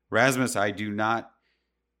 Rasmus, I don't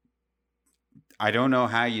know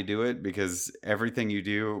how you do it, because everything you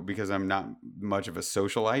do, because I'm not much of a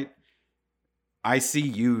socialite, I see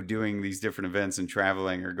you doing these different events and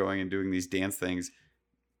traveling or going and doing these dance things.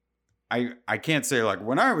 I can't say like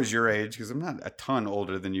when I was your age, because I'm not a ton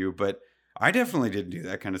older than you, but I definitely didn't do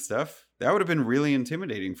that kind of stuff. That would have been really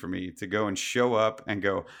intimidating for me to go and show up and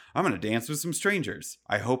go, I'm going to dance with some strangers.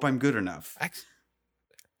 I hope I'm good enough.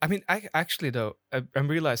 I actually, though, I'm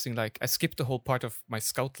realizing like I skipped the whole part of my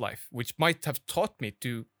scout life, which might have taught me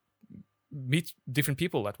to meet different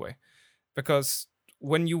people that way. Because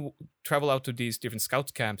when you travel out to these different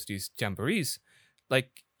scout camps, these jamborees,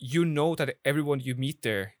 like, that everyone you meet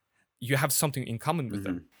there, you have something in common with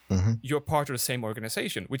them. Mm-hmm. You're part of the same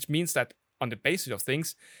organization, which means that on the basis of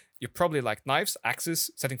things, you probably like knives, axes,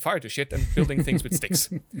 setting fire to shit, and building things with sticks.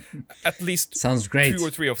 At least Sounds great. 2 or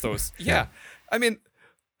 3 of those. Yeah. I mean,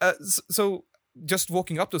 so just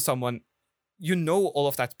walking up to someone, all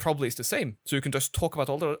of that probably is the same. So you can just talk about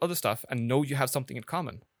all the other stuff and know you have something in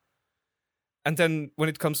common. And then when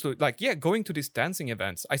it comes to going to these dancing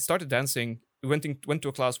events, I started dancing, went to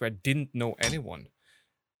a class where I didn't know anyone.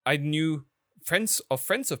 I knew friends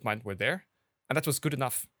of mine were there, and that was good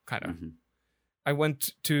enough, kind of. Mm-hmm. I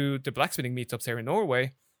went to the blacksmithing meetups here in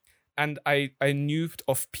Norway, and I knew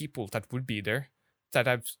of people that would be there, that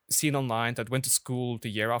I've seen online, that went to school the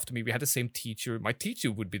year after me. We had the same teacher. My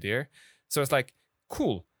teacher would be there. So it's like,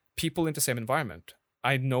 cool, people in the same environment.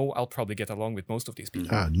 I know I'll probably get along with most of these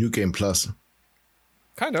people. New Game Plus.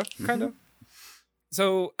 Kind of.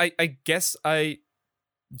 So I guess I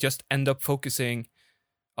just end up focusing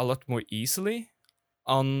a lot more easily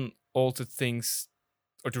on all the things,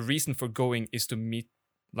 or the reason for going is to meet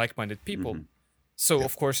like-minded people. So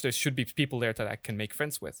of course there should be people there that I can make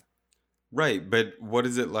friends with. Right, but what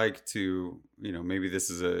is it like to, maybe this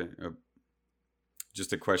is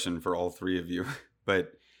just a question for all three of you,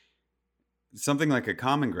 but something like a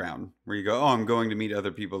common ground where you go, oh, I'm going to meet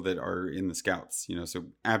other people that are in the Scouts, so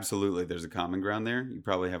absolutely there's a common ground there. You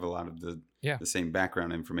probably have a lot of the same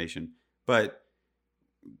background information, but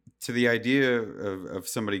to the idea of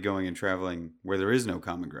somebody going and traveling where there is no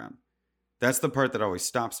common ground, that's the part that always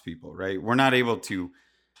stops people, right? We're not able to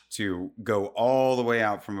go all the way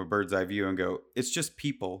out from a bird's eye view and go, it's just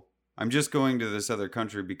people. I'm just going to this other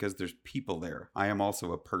country because there's people there. I am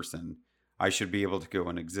also a person. I should be able to go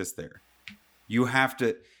and exist there. You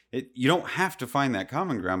don't have to find that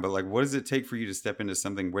common ground, but like, what does it take for you to step into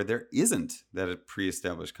something where there isn't that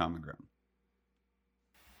pre-established common ground?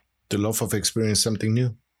 The love of experience something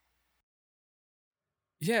new.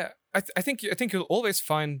 Yeah, I think you'll always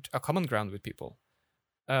find a common ground with people.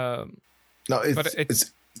 No,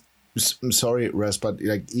 I'm sorry, Russ, but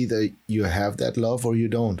like either you have that love or you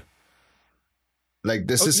don't. Like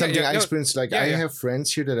this is something I experienced. Like I have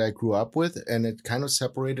friends here that I grew up with, and it kind of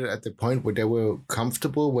separated at the point where they were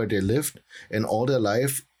comfortable where they lived, and all their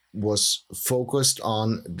life was focused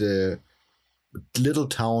on the little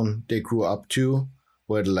town they grew up to,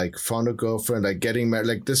 where they like found a girlfriend, like getting married.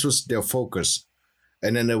 Like this was their focus.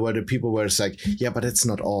 And then there were the people where it's like, yeah, but it's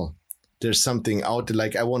not all. There's something out there.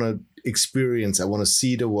 Like I want to experience, I want to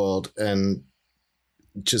see the world and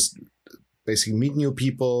just basically meet new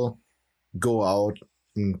people, go out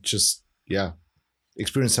and just,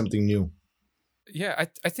 experience something new. Yeah,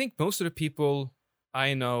 I think most of the people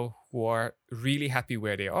I know who are really happy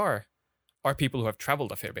where they are people who have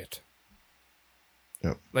traveled a fair bit.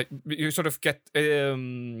 Yeah. Like you sort of get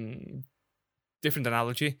different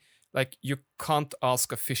analogy. Like you can't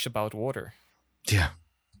ask a fish about water. Yeah.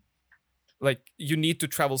 Like you need to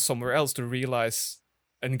travel somewhere else to realize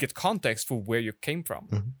and get context for where you came from.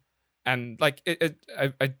 Mm-hmm. And like it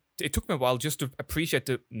took me a while just to appreciate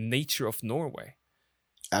the nature of Norway,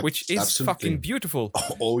 which is absolutely fucking beautiful.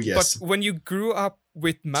 Oh yes. But when you grew up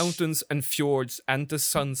with mountains and fjords and the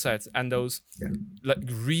sunsets and those like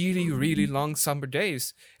really, really long summer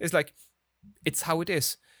days, it's like, it's how it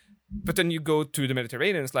is. But then you go to the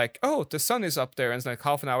Mediterranean, it's like, oh, the sun is up there, and it's like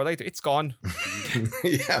half an hour later, it's gone.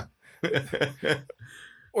 Yeah.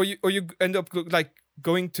 or you end up like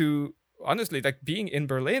going to, honestly, like being in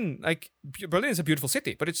Berlin. Like Berlin is a beautiful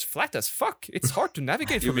city, but it's flat as fuck. It's hard to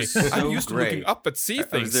navigate for me. I'm used to looking up at sea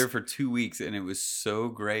things. I was there for 2 weeks, and it was so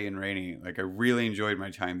gray and rainy. Like I really enjoyed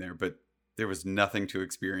my time there, but there was nothing to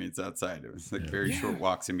experience outside. It was like very short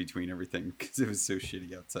walks in between everything because it was so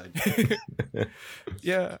shitty outside.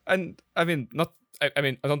 Yeah, and I mean, I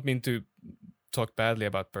don't mean to talk badly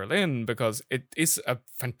about Berlin because it is a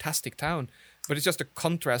fantastic town, but it's just a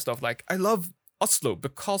contrast of like, I love Oslo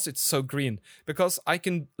because it's so green, because I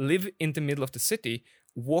can live in the middle of the city,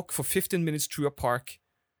 walk for 15 minutes through a park,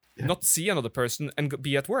 not see another person, and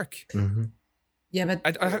be at work. Mm-hmm. Yeah, but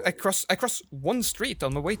I cross one street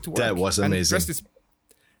on my way to work. That was amazing.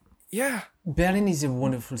 Berlin is a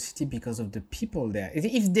wonderful city because of the people there.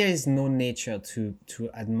 If there is no nature to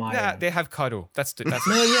admire, yeah, they have Karo. That's no,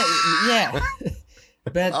 yeah.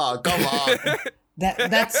 But oh, come on.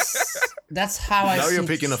 that's how I. Now see you're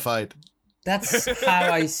picking a fight. That's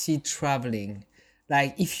how I see traveling.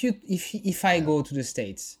 Like if I go to the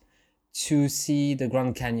States to see the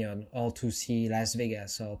Grand Canyon or to see Las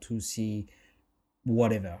Vegas or to see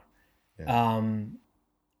whatever, I'm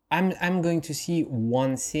going to see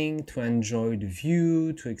one thing to enjoy the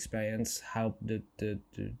view, to experience how the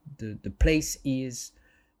place is.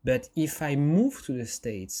 But if I move to the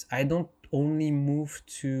States, I don't only move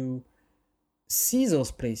to see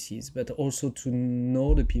those places, but also to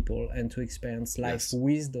know the people and to experience life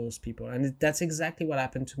with those people. And that's exactly what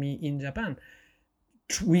happened to me in Japan.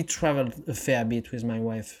 We traveled a fair bit with my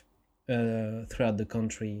wife throughout the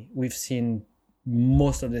country. We've seen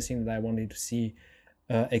most of the things that I wanted to see,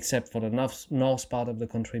 except for the north part of the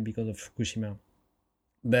country because of Fukushima.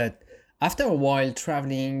 But after a while,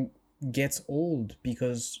 traveling gets old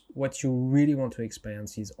because what you really want to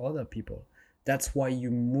experience is other people. That's why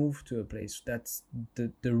you move to a place. That's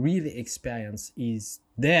the real experience is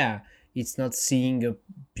there. It's not seeing a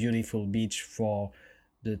beautiful beach for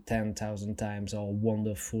the 10,000 times, or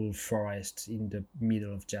wonderful forest in the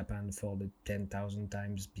middle of Japan for the 10,000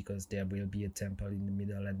 times, because there will be a temple in the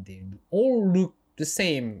middle and they all look the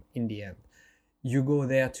same in the end. You go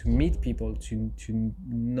there to meet people, to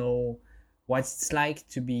know what it's like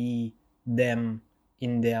to be them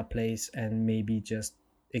in their place, and maybe just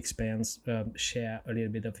experience, share a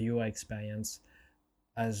little bit of your experience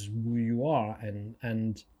as who you are.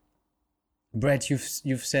 And Brett,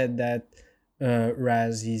 you've said that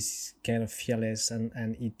Raz is kind of fearless,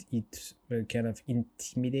 and it kind of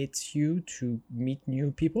intimidates you to meet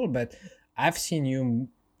new people. But I've seen you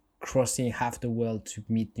crossing half the world to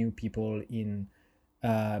meet new people in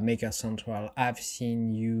Maker Central. I've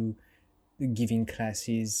seen you giving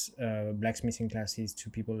classes, blacksmithing classes,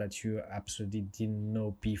 to people that you absolutely didn't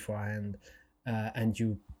know beforehand, and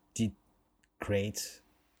you did great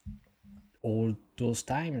all those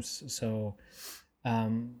times. So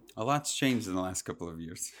A lot's changed in the last couple of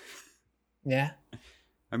years. yeah.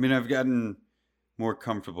 I mean, I've gotten more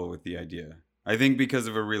comfortable with the idea. I think because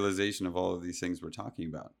of a realization of all of these things we're talking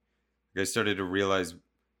about. Like, I started to realize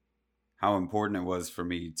how important it was for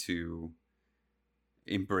me to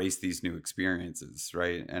embrace these new experiences,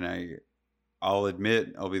 right? And I'll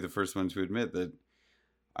be the first one to admit that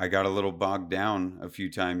I got a little bogged down a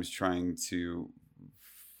few times trying to,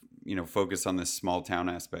 focus on this small town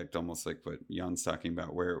aspect, almost like what Jan's talking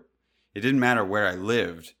about, where it didn't matter where I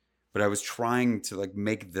lived, but I was trying to like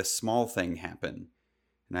make the small thing happen.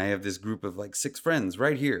 And I have this group of like 6 friends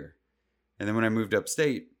right here. And then when I moved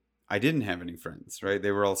upstate, I didn't have any friends, right?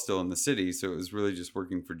 They were all still in the city. So it was really just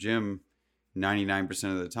working for Jim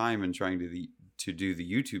 99% of the time and trying to do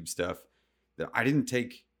the YouTube stuff, that I didn't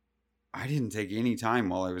take any time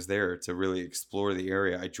while I was there to really explore the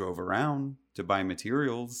area. I drove around to buy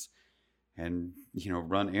materials and,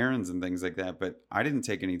 run errands and things like that. But I didn't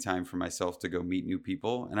take any time for myself to go meet new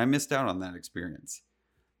people. And I missed out on that experience.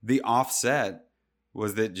 The offset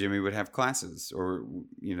was that Jimmy would have classes, or,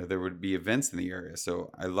 there would be events in the area.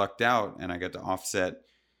 So I lucked out and I got to offset,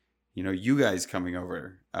 you guys coming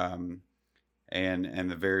over, and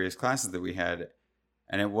the various classes that we had.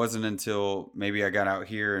 And it wasn't until maybe I got out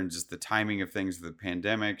here and just the timing of things, the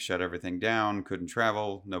pandemic shut everything down, couldn't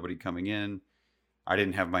travel, nobody coming in. I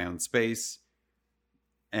didn't have my own space.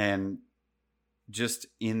 And just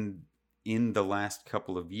in the last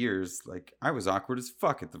couple of years, like, I was awkward as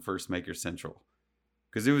fuck at the first Maker Central.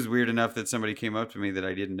 Because it was weird enough that somebody came up to me that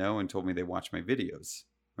I didn't know and told me they watched my videos.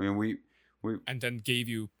 I mean, we and then gave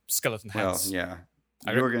you skeleton well, hands. yeah.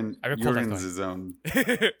 Jorgen's is his own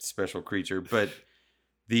special creature. But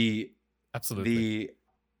absolutely,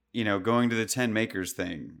 going to the 10 Makers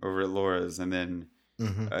thing over at Laura's, and then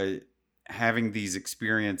having these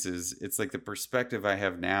experiences, it's like the perspective I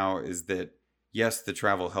have now is that, yes, the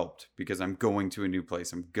travel helped because I'm going to a new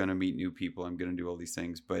place. I'm going to meet new people. I'm going to do all these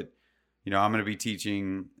things. But, I'm going to be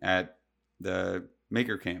teaching at the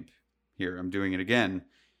Maker Camp here. I'm doing it again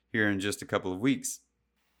here in just a couple of weeks.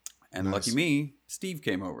 And Nice. Lucky me, Steve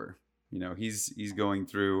came over. He's going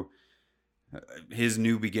through his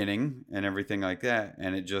new beginning and everything like that.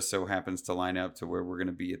 And it just so happens to line up to where we're going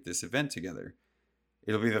to be at this event together.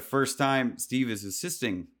 It'll be the first time Steve is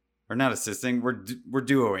assisting, or not assisting. We're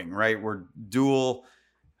duoing, right? We're dual.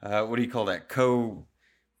 What do you call that?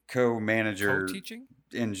 Co-manager. Co-teaching?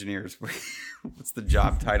 Engineers. What's the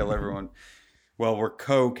job title, everyone? Well, we're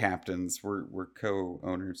co-captains. We're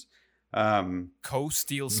co-owners.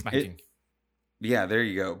 Co-steel smacking. Yeah, there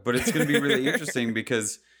you go. But it's going to be really interesting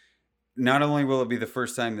because not only will it be the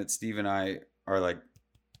first time that Steve and I are like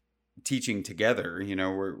teaching together,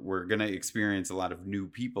 we're going to experience a lot of new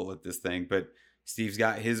people at this thing, but Steve's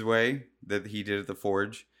got his way that he did at the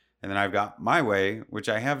Forge. And then I've got my way, which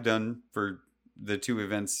I have done for the 2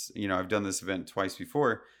 events. I've done this event twice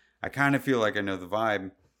before. I kind of feel like I know the vibe,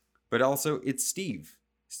 but also it's Steve.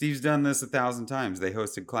 Steve's done this 1,000 times. They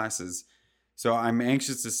hosted classes. So I'm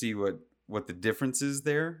anxious to see what the difference is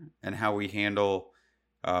there and how we handle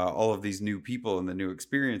all of these new people and the new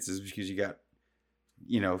experiences, because you got,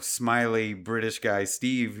 smiley British guy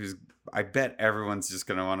Steve, who's, I bet everyone's just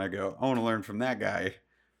going to want to go, I want to learn from that guy.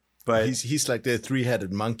 But he's like the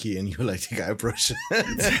 3-headed monkey, and you're like the Guybrush.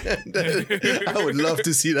 I would love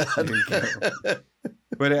to see that.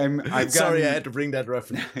 But Sorry, I had to bring that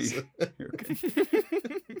reference.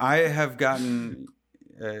 I have gotten,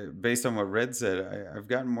 based on what Red said, I've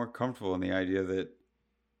gotten more comfortable in the idea that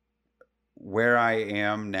where I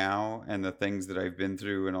am now and the things that I've been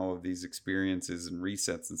through and all of these experiences and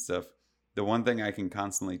resets and stuff, the one thing I can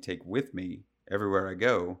constantly take with me everywhere I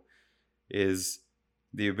go is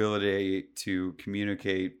the ability to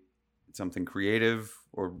communicate something creative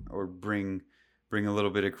or bring a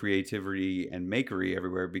little bit of creativity and makery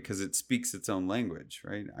everywhere, because it speaks its own language,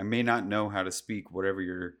 right? I may not know how to speak whatever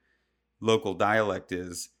your local dialect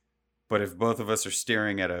is, but if both of us are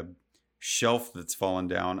staring at a shelf that's fallen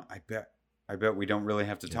down, I bet we don't really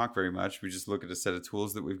have to talk very much. We just look at a set of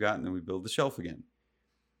tools that we've got and then we build the shelf again.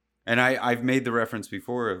 And I've made the reference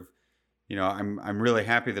before of, I'm really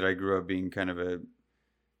happy that I grew up being kind of a,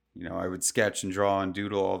 I would sketch and draw and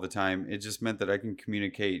doodle all the time. It just meant that I can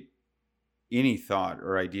communicate any thought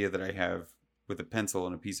or idea that I have with a pencil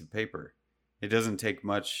and a piece of paper. It doesn't take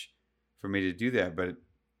much for me to do that, but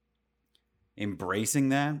embracing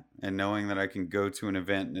that and knowing that I can go to an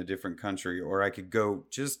event in a different country, or I could go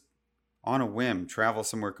just on a whim, travel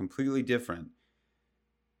somewhere completely different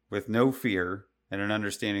with no fear and an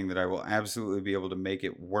understanding that I will absolutely be able to make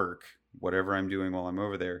it work, whatever I'm doing while I'm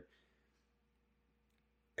over there.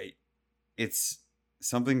 It's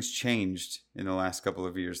something's changed in the last couple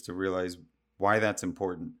of years to realize why that's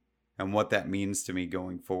important and what that means to me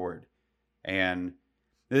going forward. And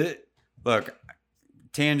look,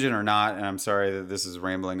 tangent or not, and I'm sorry that this is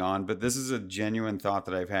rambling on, but this is a genuine thought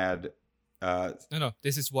that I've had. No,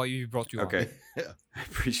 this is why you brought you okay. on. I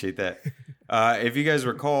appreciate that. If you guys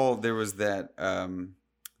recall, there was that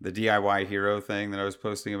the DIY hero thing that I was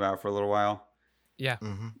posting about for a little while. Yeah.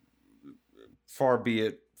 Mm-hmm. Far be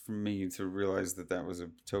it from me to realize that was a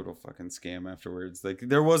total fucking scam afterwards. Like,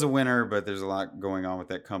 there was a winner, but there's a lot going on with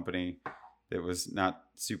that company that was not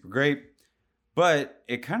super great. But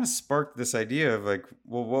it kind of sparked this idea of like,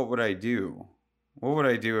 well, what would I do? What would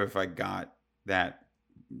I do if I got that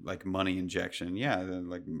like money injection? Yeah, that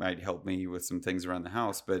like might help me with some things around the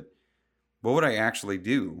house, but what would I actually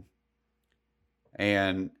do?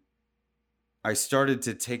 And I started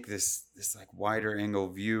to take this like wider angle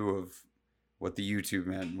view of what the YouTube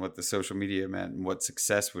meant and what the social media meant and what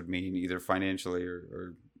success would mean, either financially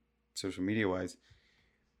or social media wise.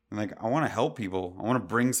 And like, I want to help people. I want to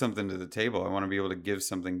bring something to the table. I want to be able to give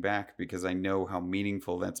something back, because I know how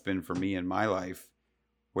meaningful that's been for me in my life,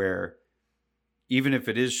 where even if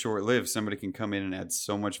it is short-lived, somebody can come in and add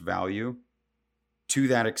so much value to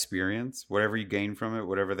that experience, whatever you gain from it,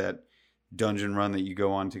 whatever that dungeon run that you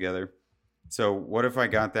go on together. So what if I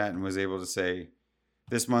got that and was able to say,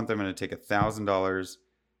 this month I'm going to take $1,000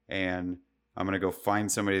 and I'm going to go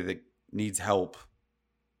find somebody that needs help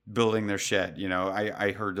building their shed.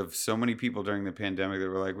 I heard of so many people during the pandemic that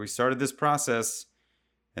were like, we started this process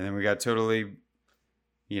and then we got totally,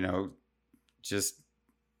 just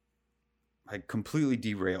like completely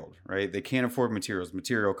derailed, right? They can't afford materials.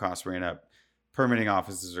 Material costs ran up. Permitting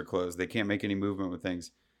offices are closed. They can't make any movement with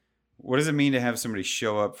things. What does it mean to have somebody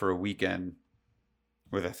show up for a weekend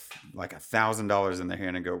with $1,000 in their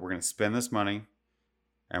hand and go, we're going to spend this money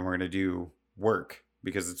and we're going to do work,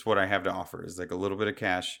 because it's what I have to offer, is like a little bit of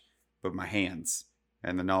cash, but my hands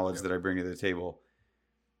and the knowledge that I bring to the table.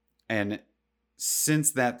 And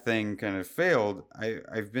since that thing kind of failed,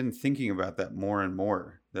 I've been thinking about that more and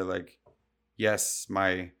more. That like, yes,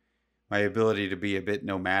 my ability to be a bit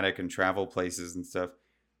nomadic and travel places and stuff.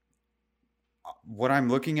 What I'm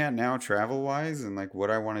looking at now travel wise and like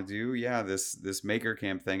what I want to do, yeah, this maker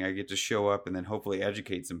camp thing, I get to show up and then hopefully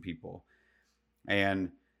educate some people.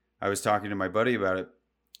 And I was talking to my buddy about it.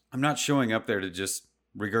 I'm not showing up there to just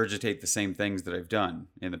regurgitate the same things that I've done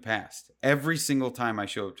in the past. Every single time I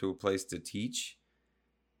show up to a place to teach,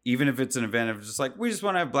 even if it's an event of just like, we just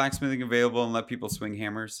want to have blacksmithing available and let people swing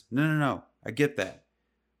hammers. No. I get that.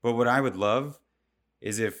 But what I would love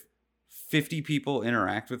is if 50 people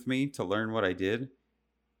interact with me to learn what I did,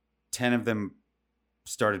 10 of them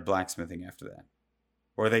started blacksmithing after that.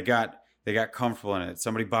 Or they got comfortable in it.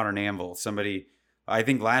 Somebody bought an anvil. I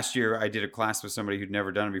think last year I did a class with somebody who'd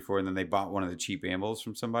never done it before, and then they bought one of the cheap anvils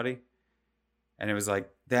from somebody. And it was like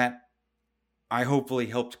that. I hopefully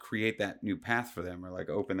helped create that new path for them, or like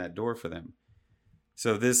open that door for them.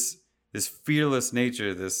 So this fearless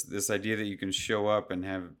nature, this idea that you can show up and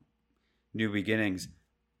have new beginnings,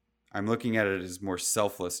 I'm looking at it as more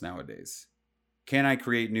selfless nowadays. Can I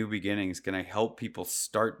create new beginnings? Can I help people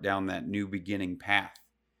start down that new beginning path?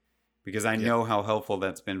 Because I know how helpful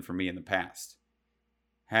that's been for me in the past.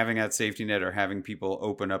 Having that safety net or having people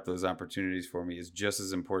open up those opportunities for me is just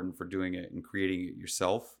as important for doing it and creating it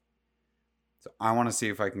yourself. So I want to see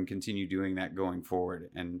if I can continue doing that going forward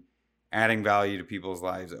and adding value to people's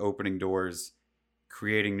lives, opening doors,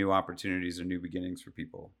 creating new opportunities or new beginnings for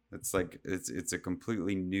people. It's like it's a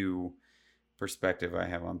completely new perspective I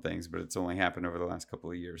have on things, but it's only happened over the last couple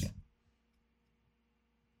of years.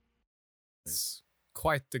 It's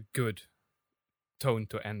quite the good tone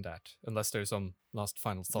to end at, unless there's some last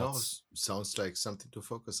final No, thoughts. sounds like something to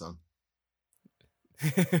focus on.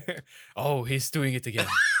 Oh, he's doing it again.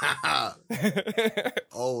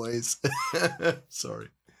 Always. Sorry.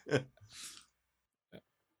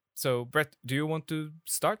 So, Brett, do you want to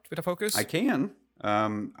start with a focus? I can.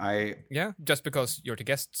 Yeah, just because you're the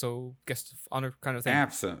guest, so guest of honor kind of thing.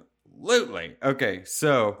 Absolutely. Okay,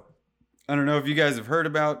 so I don't know if you guys have heard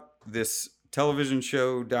about this television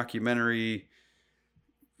show, documentary,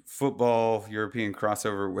 football, European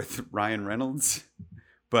crossover with Ryan Reynolds,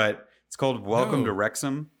 but it's called Welcome to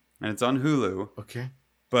Wrexham, and it's on Hulu. Okay.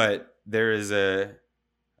 But there is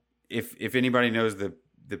if anybody knows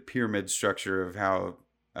the pyramid structure of how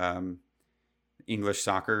English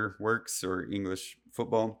soccer works or English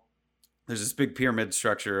football, there's this big pyramid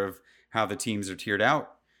structure of how the teams are tiered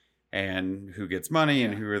out and who gets money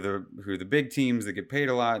and who are the big teams that get paid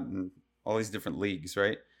a lot and all these different leagues,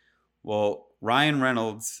 right? Well, Ryan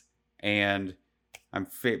Reynolds and I'm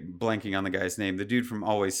blanking on the guy's name, the dude from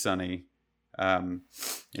Always Sunny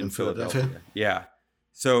in Philadelphia. Yeah.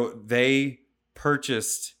 So they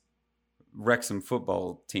purchased Wrexham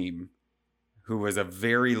football team, who was a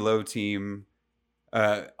very low team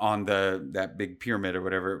on that big pyramid or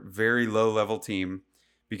whatever, very low level team,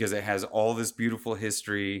 because it has all this beautiful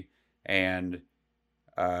history, and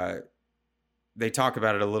they talk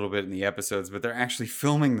about it a little bit in the episodes, but they're actually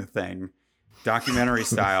filming the thing documentary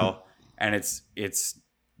style, and it's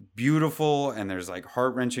beautiful, and there's like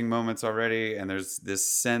heart-wrenching moments already, and there's this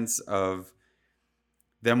sense of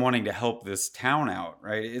them wanting to help this town out,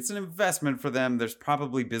 right? It's an investment for them. There's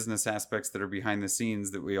probably business aspects that are behind the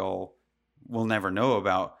scenes that we all will never know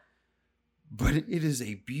about. But it is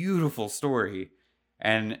a beautiful story.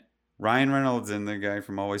 And Ryan Reynolds and the guy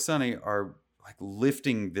from Always Sunny are like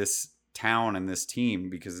lifting this town and this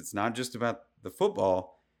team, because it's not just about the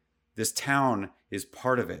football. This town is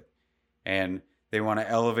part of it. And they want to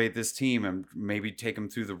elevate this team and maybe take them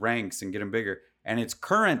through the ranks and get them bigger. And it's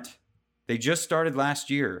current. They just started last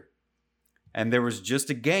year, and there was just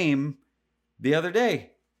a game the other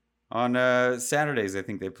day on Saturdays. I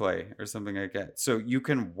think they play or something like that. So you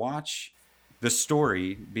can watch the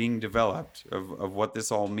story being developed of what this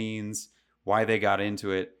all means, why they got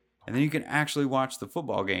into it. And then you can actually watch the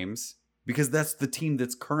football games, because that's the team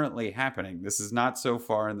that's currently happening. This is not so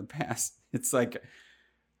far in the past. It's like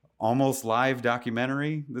almost live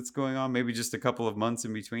documentary that's going on, maybe just a couple of months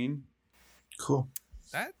in between. Cool.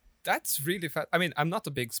 That's really fast. I mean, I'm not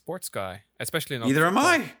a big sports guy, especially not Neither am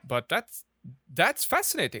football, I. But that's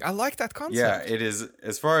fascinating. I like that concept. Yeah, it is.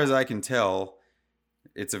 As far as I can tell,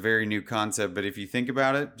 it's a very new concept. But if you think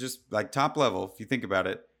about it, just like top level, if you think about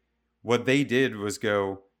it, what they did was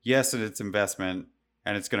go, yes, it's investment,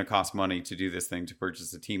 and it's going to cost money to do this thing, to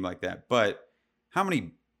purchase a team like that. But how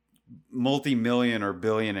many multi-million or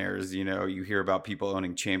billionaires, you hear about people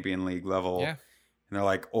owning Champion League level, and they're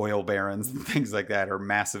like oil barons and things like that, or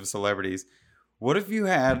massive celebrities. What if you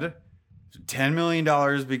had $10 million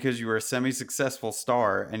because you were a semi-successful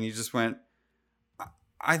star, and you just went,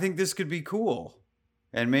 I think this could be cool,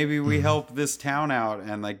 and maybe we help this town out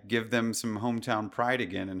and like give them some hometown pride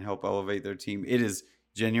again and help elevate their team? It is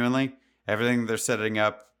genuinely everything they're setting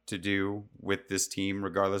up to do with this team,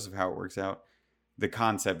 regardless of how it works out. The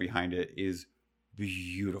concept behind it is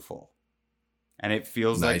beautiful. And it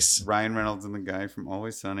feels nice. Like Ryan Reynolds and the guy from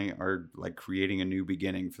Always Sunny are like creating a new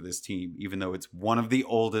beginning for this team, even though it's one of the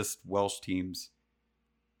oldest Welsh teams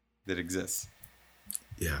that exists.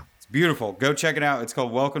 Yeah. It's beautiful. Go check it out. It's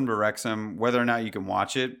called Welcome to Wrexham. Whether or not you can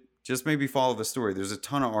watch it, just maybe follow the story. There's a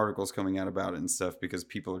ton of articles coming out about it and stuff, because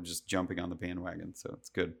people are just jumping on the bandwagon. So it's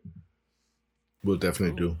good. We'll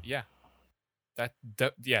definitely do. Yeah.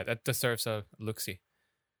 That deserves a look-see.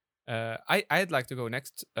 I'd like to go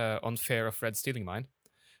next on Fear of Red Stealing Mine.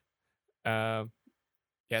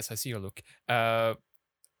 Yes, I see your look.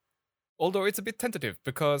 Although it's a bit tentative,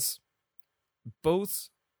 because both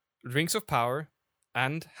Rings of Power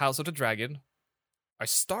and House of the Dragon are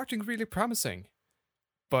starting really promising,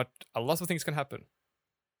 but a lot of things can happen.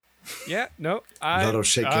 Yeah, no, a lot of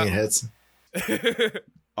shaking heads.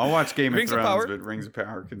 I'll watch Game of Thrones, Power, but Rings of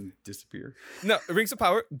Power can disappear. No, Rings of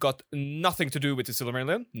Power got nothing to do with the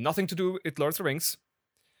Silmarillion, nothing to do with Lord of the Rings,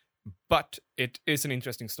 but it is an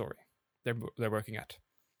interesting story they're working at.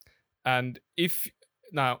 And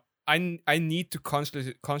I need to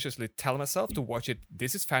consciously tell myself to watch it.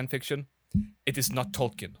 This is fan fiction. It is not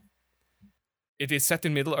Tolkien. It is set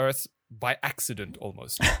in Middle Earth by accident,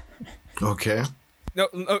 almost. Okay. No.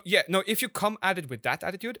 If you come at it with that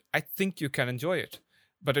attitude, I think you can enjoy it.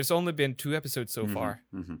 But there's only been 2 episodes so far,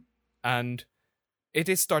 and it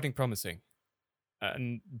is starting promising.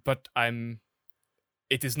 But I'm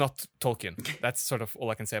it is not Tolkien. That's sort of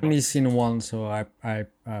all I can say about Only it. seen one, so I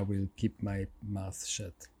will keep my mouth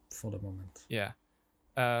shut for the moment. Yeah.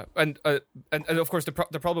 And of course,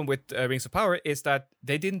 the problem with Rings of Power is that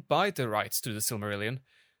they didn't buy the rights to the Silmarillion.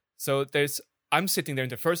 So I'm sitting there in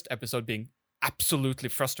the first episode being absolutely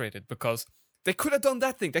frustrated because they could have done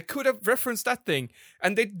that thing. They could have referenced that thing,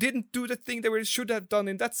 and they didn't do the thing they should have done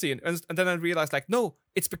in that scene. And then I realized, like, no,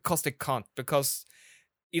 it's because they can't. Because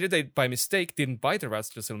either they, by mistake, didn't buy the rights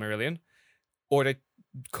to the Silmarillion, or they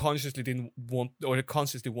consciously didn't want, or they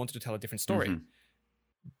consciously wanted to tell a different story. Mhm.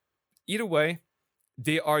 Either way,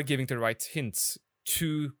 they are giving the right hints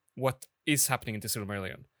to what is happening in the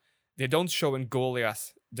Silmarillion. They don't show in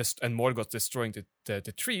Goliath and Morgoth destroying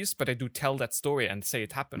the trees, but they do tell that story and say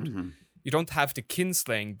it happened. Mhm. You don't have the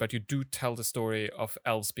kinslaying, but you do tell the story of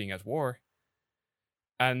elves being at war.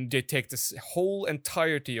 And they take this whole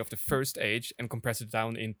entirety of the First Age and compress it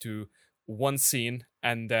down into one scene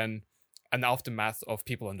and then an aftermath of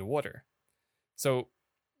people underwater. So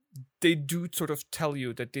they do sort of tell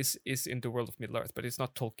you that this is in the world of Middle-earth, but it's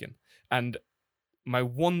not Tolkien. And my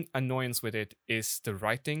one annoyance with it is the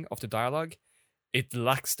writing of the dialogue. It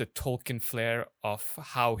lacks the Tolkien flair of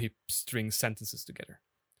how he strings sentences together.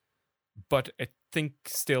 But I think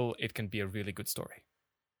still it can be a really good story.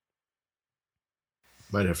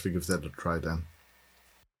 Might have to give that a try then.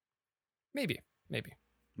 Maybe.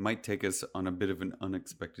 Might take us on a bit of an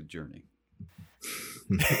unexpected journey.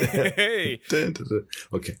 Hey!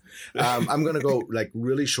 Okay. I'm gonna go like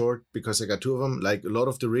really short because I got two of them. Like Lord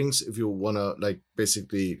of the Rings, if you wanna like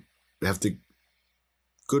basically have the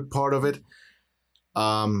good part of it.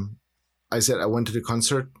 I said I went to the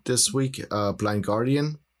concert this week, Blind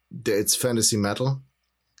Guardian. It's fantasy metal.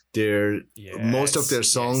 Most of their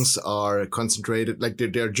songs are concentrated, like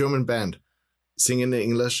they're a German band singing in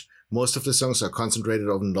English. Most of the songs are concentrated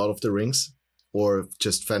on Lord of the Rings or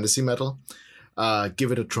just fantasy metal.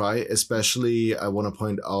 Give it a try. Especially, I want to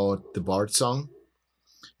point out the Bard song.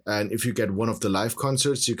 And if you get one of the live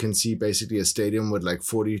concerts, you can see basically a stadium with like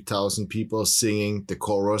 40,000 people singing the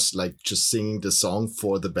chorus, like just singing the song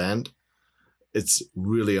for the band. It's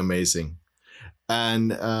really amazing.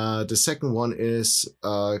 And the second one is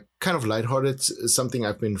kind of lighthearted. It's something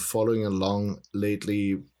I've been following along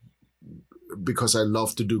lately because I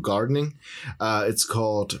love to do gardening. It's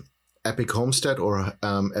called Epic Homestead or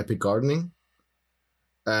Epic Gardening.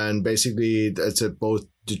 And basically, it's both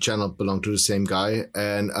the channel belong to the same guy.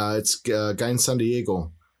 And it's a guy in San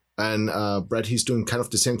Diego. And Brett, he's doing kind of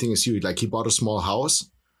the same thing as you. Like he bought a small house,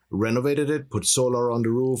 renovated it, put solar on the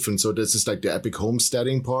roof, and so this is like the epic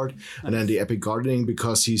homesteading part. Nice. And then the epic gardening,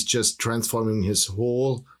 because he's just transforming his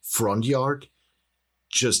whole front yard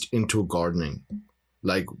just into gardening,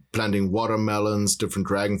 like planting watermelons, different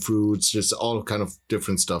dragon fruits, just all kind of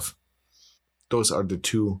different stuff. Those are the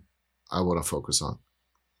two I want to focus on.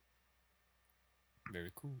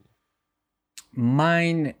 Very cool.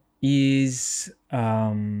 Mine is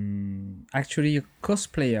actually a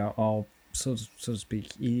cosplayer, or so to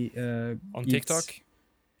speak. On TikTok?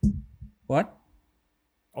 What?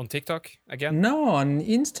 On TikTok again? No, on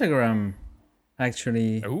Instagram,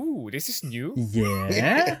 actually. Oh, this is new.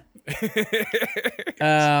 Yeah.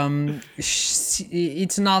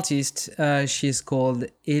 It's an artist. She's called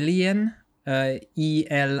Elien,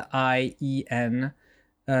 Elien.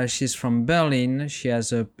 She's from Berlin. She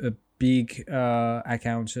has a big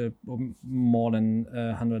account, more than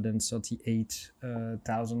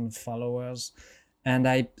 138,000 followers. And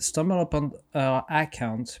I stumbled upon her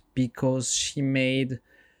account because she made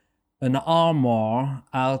an armor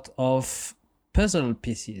out of puzzle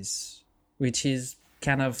pieces, which is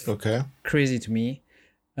kind of crazy to me.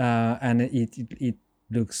 And it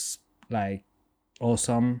looks like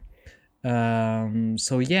awesome.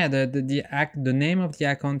 So yeah, the name of the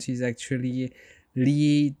account is actually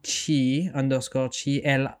Li Chi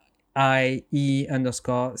 _Chi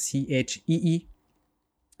LIE_CHEE.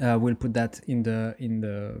 We'll put that in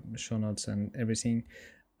the show notes and everything.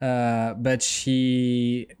 But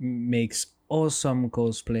she makes awesome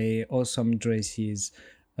cosplay, awesome dresses,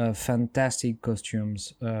 fantastic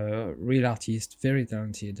costumes, real artist, very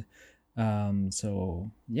talented.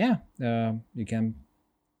 So yeah, you can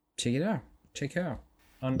check her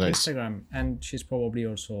on Instagram, and she's probably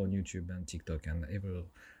also on YouTube and TikTok and every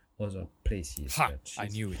other places. Ha! I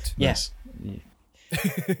knew it. Yes. Yeah.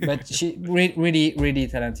 But she really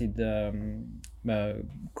talented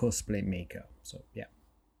cosplay maker. So yeah.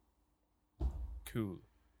 Cool.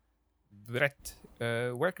 Brett,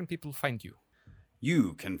 where can people find you?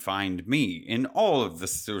 You can find me in all of the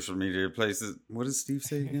social media places. What does Steve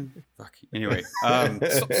say again? Fuck. Anyway,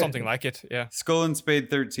 Something like it, yeah. Skull and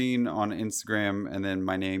Spade 13 on Instagram, and then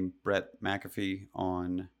my name, Brett McAfee,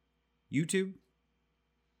 on YouTube.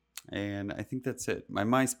 And I think that's it. My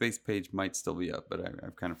MySpace page might still be up, but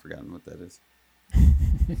I've kind of forgotten what that is.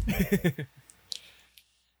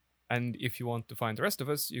 And if you want to find the rest of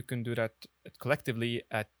us, you can do that collectively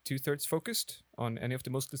at 2/3 Focused on any of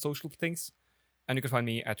the mostly social things. And you can find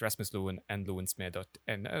me at Rasmus Lewin and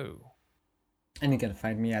lewinsmith.no. And you can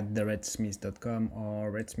find me at theredsmith.com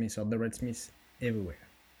or redsmith or the redsmith everywhere.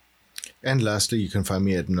 And lastly, you can find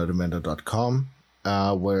me at nerdamanda.com,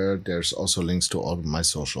 where there's also links to all of my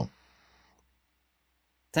social.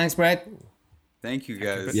 Thanks, Brett. Thank you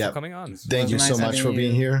guys. Thank you for coming on. Thank you nice so much having for you.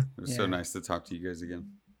 being here. It was so nice to talk to you guys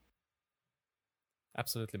again.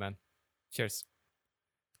 Absolutely, man. Cheers.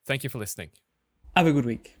 Thank you for listening. Have a good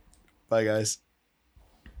week. Bye, guys.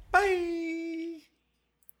 Bye.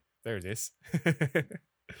 There it is.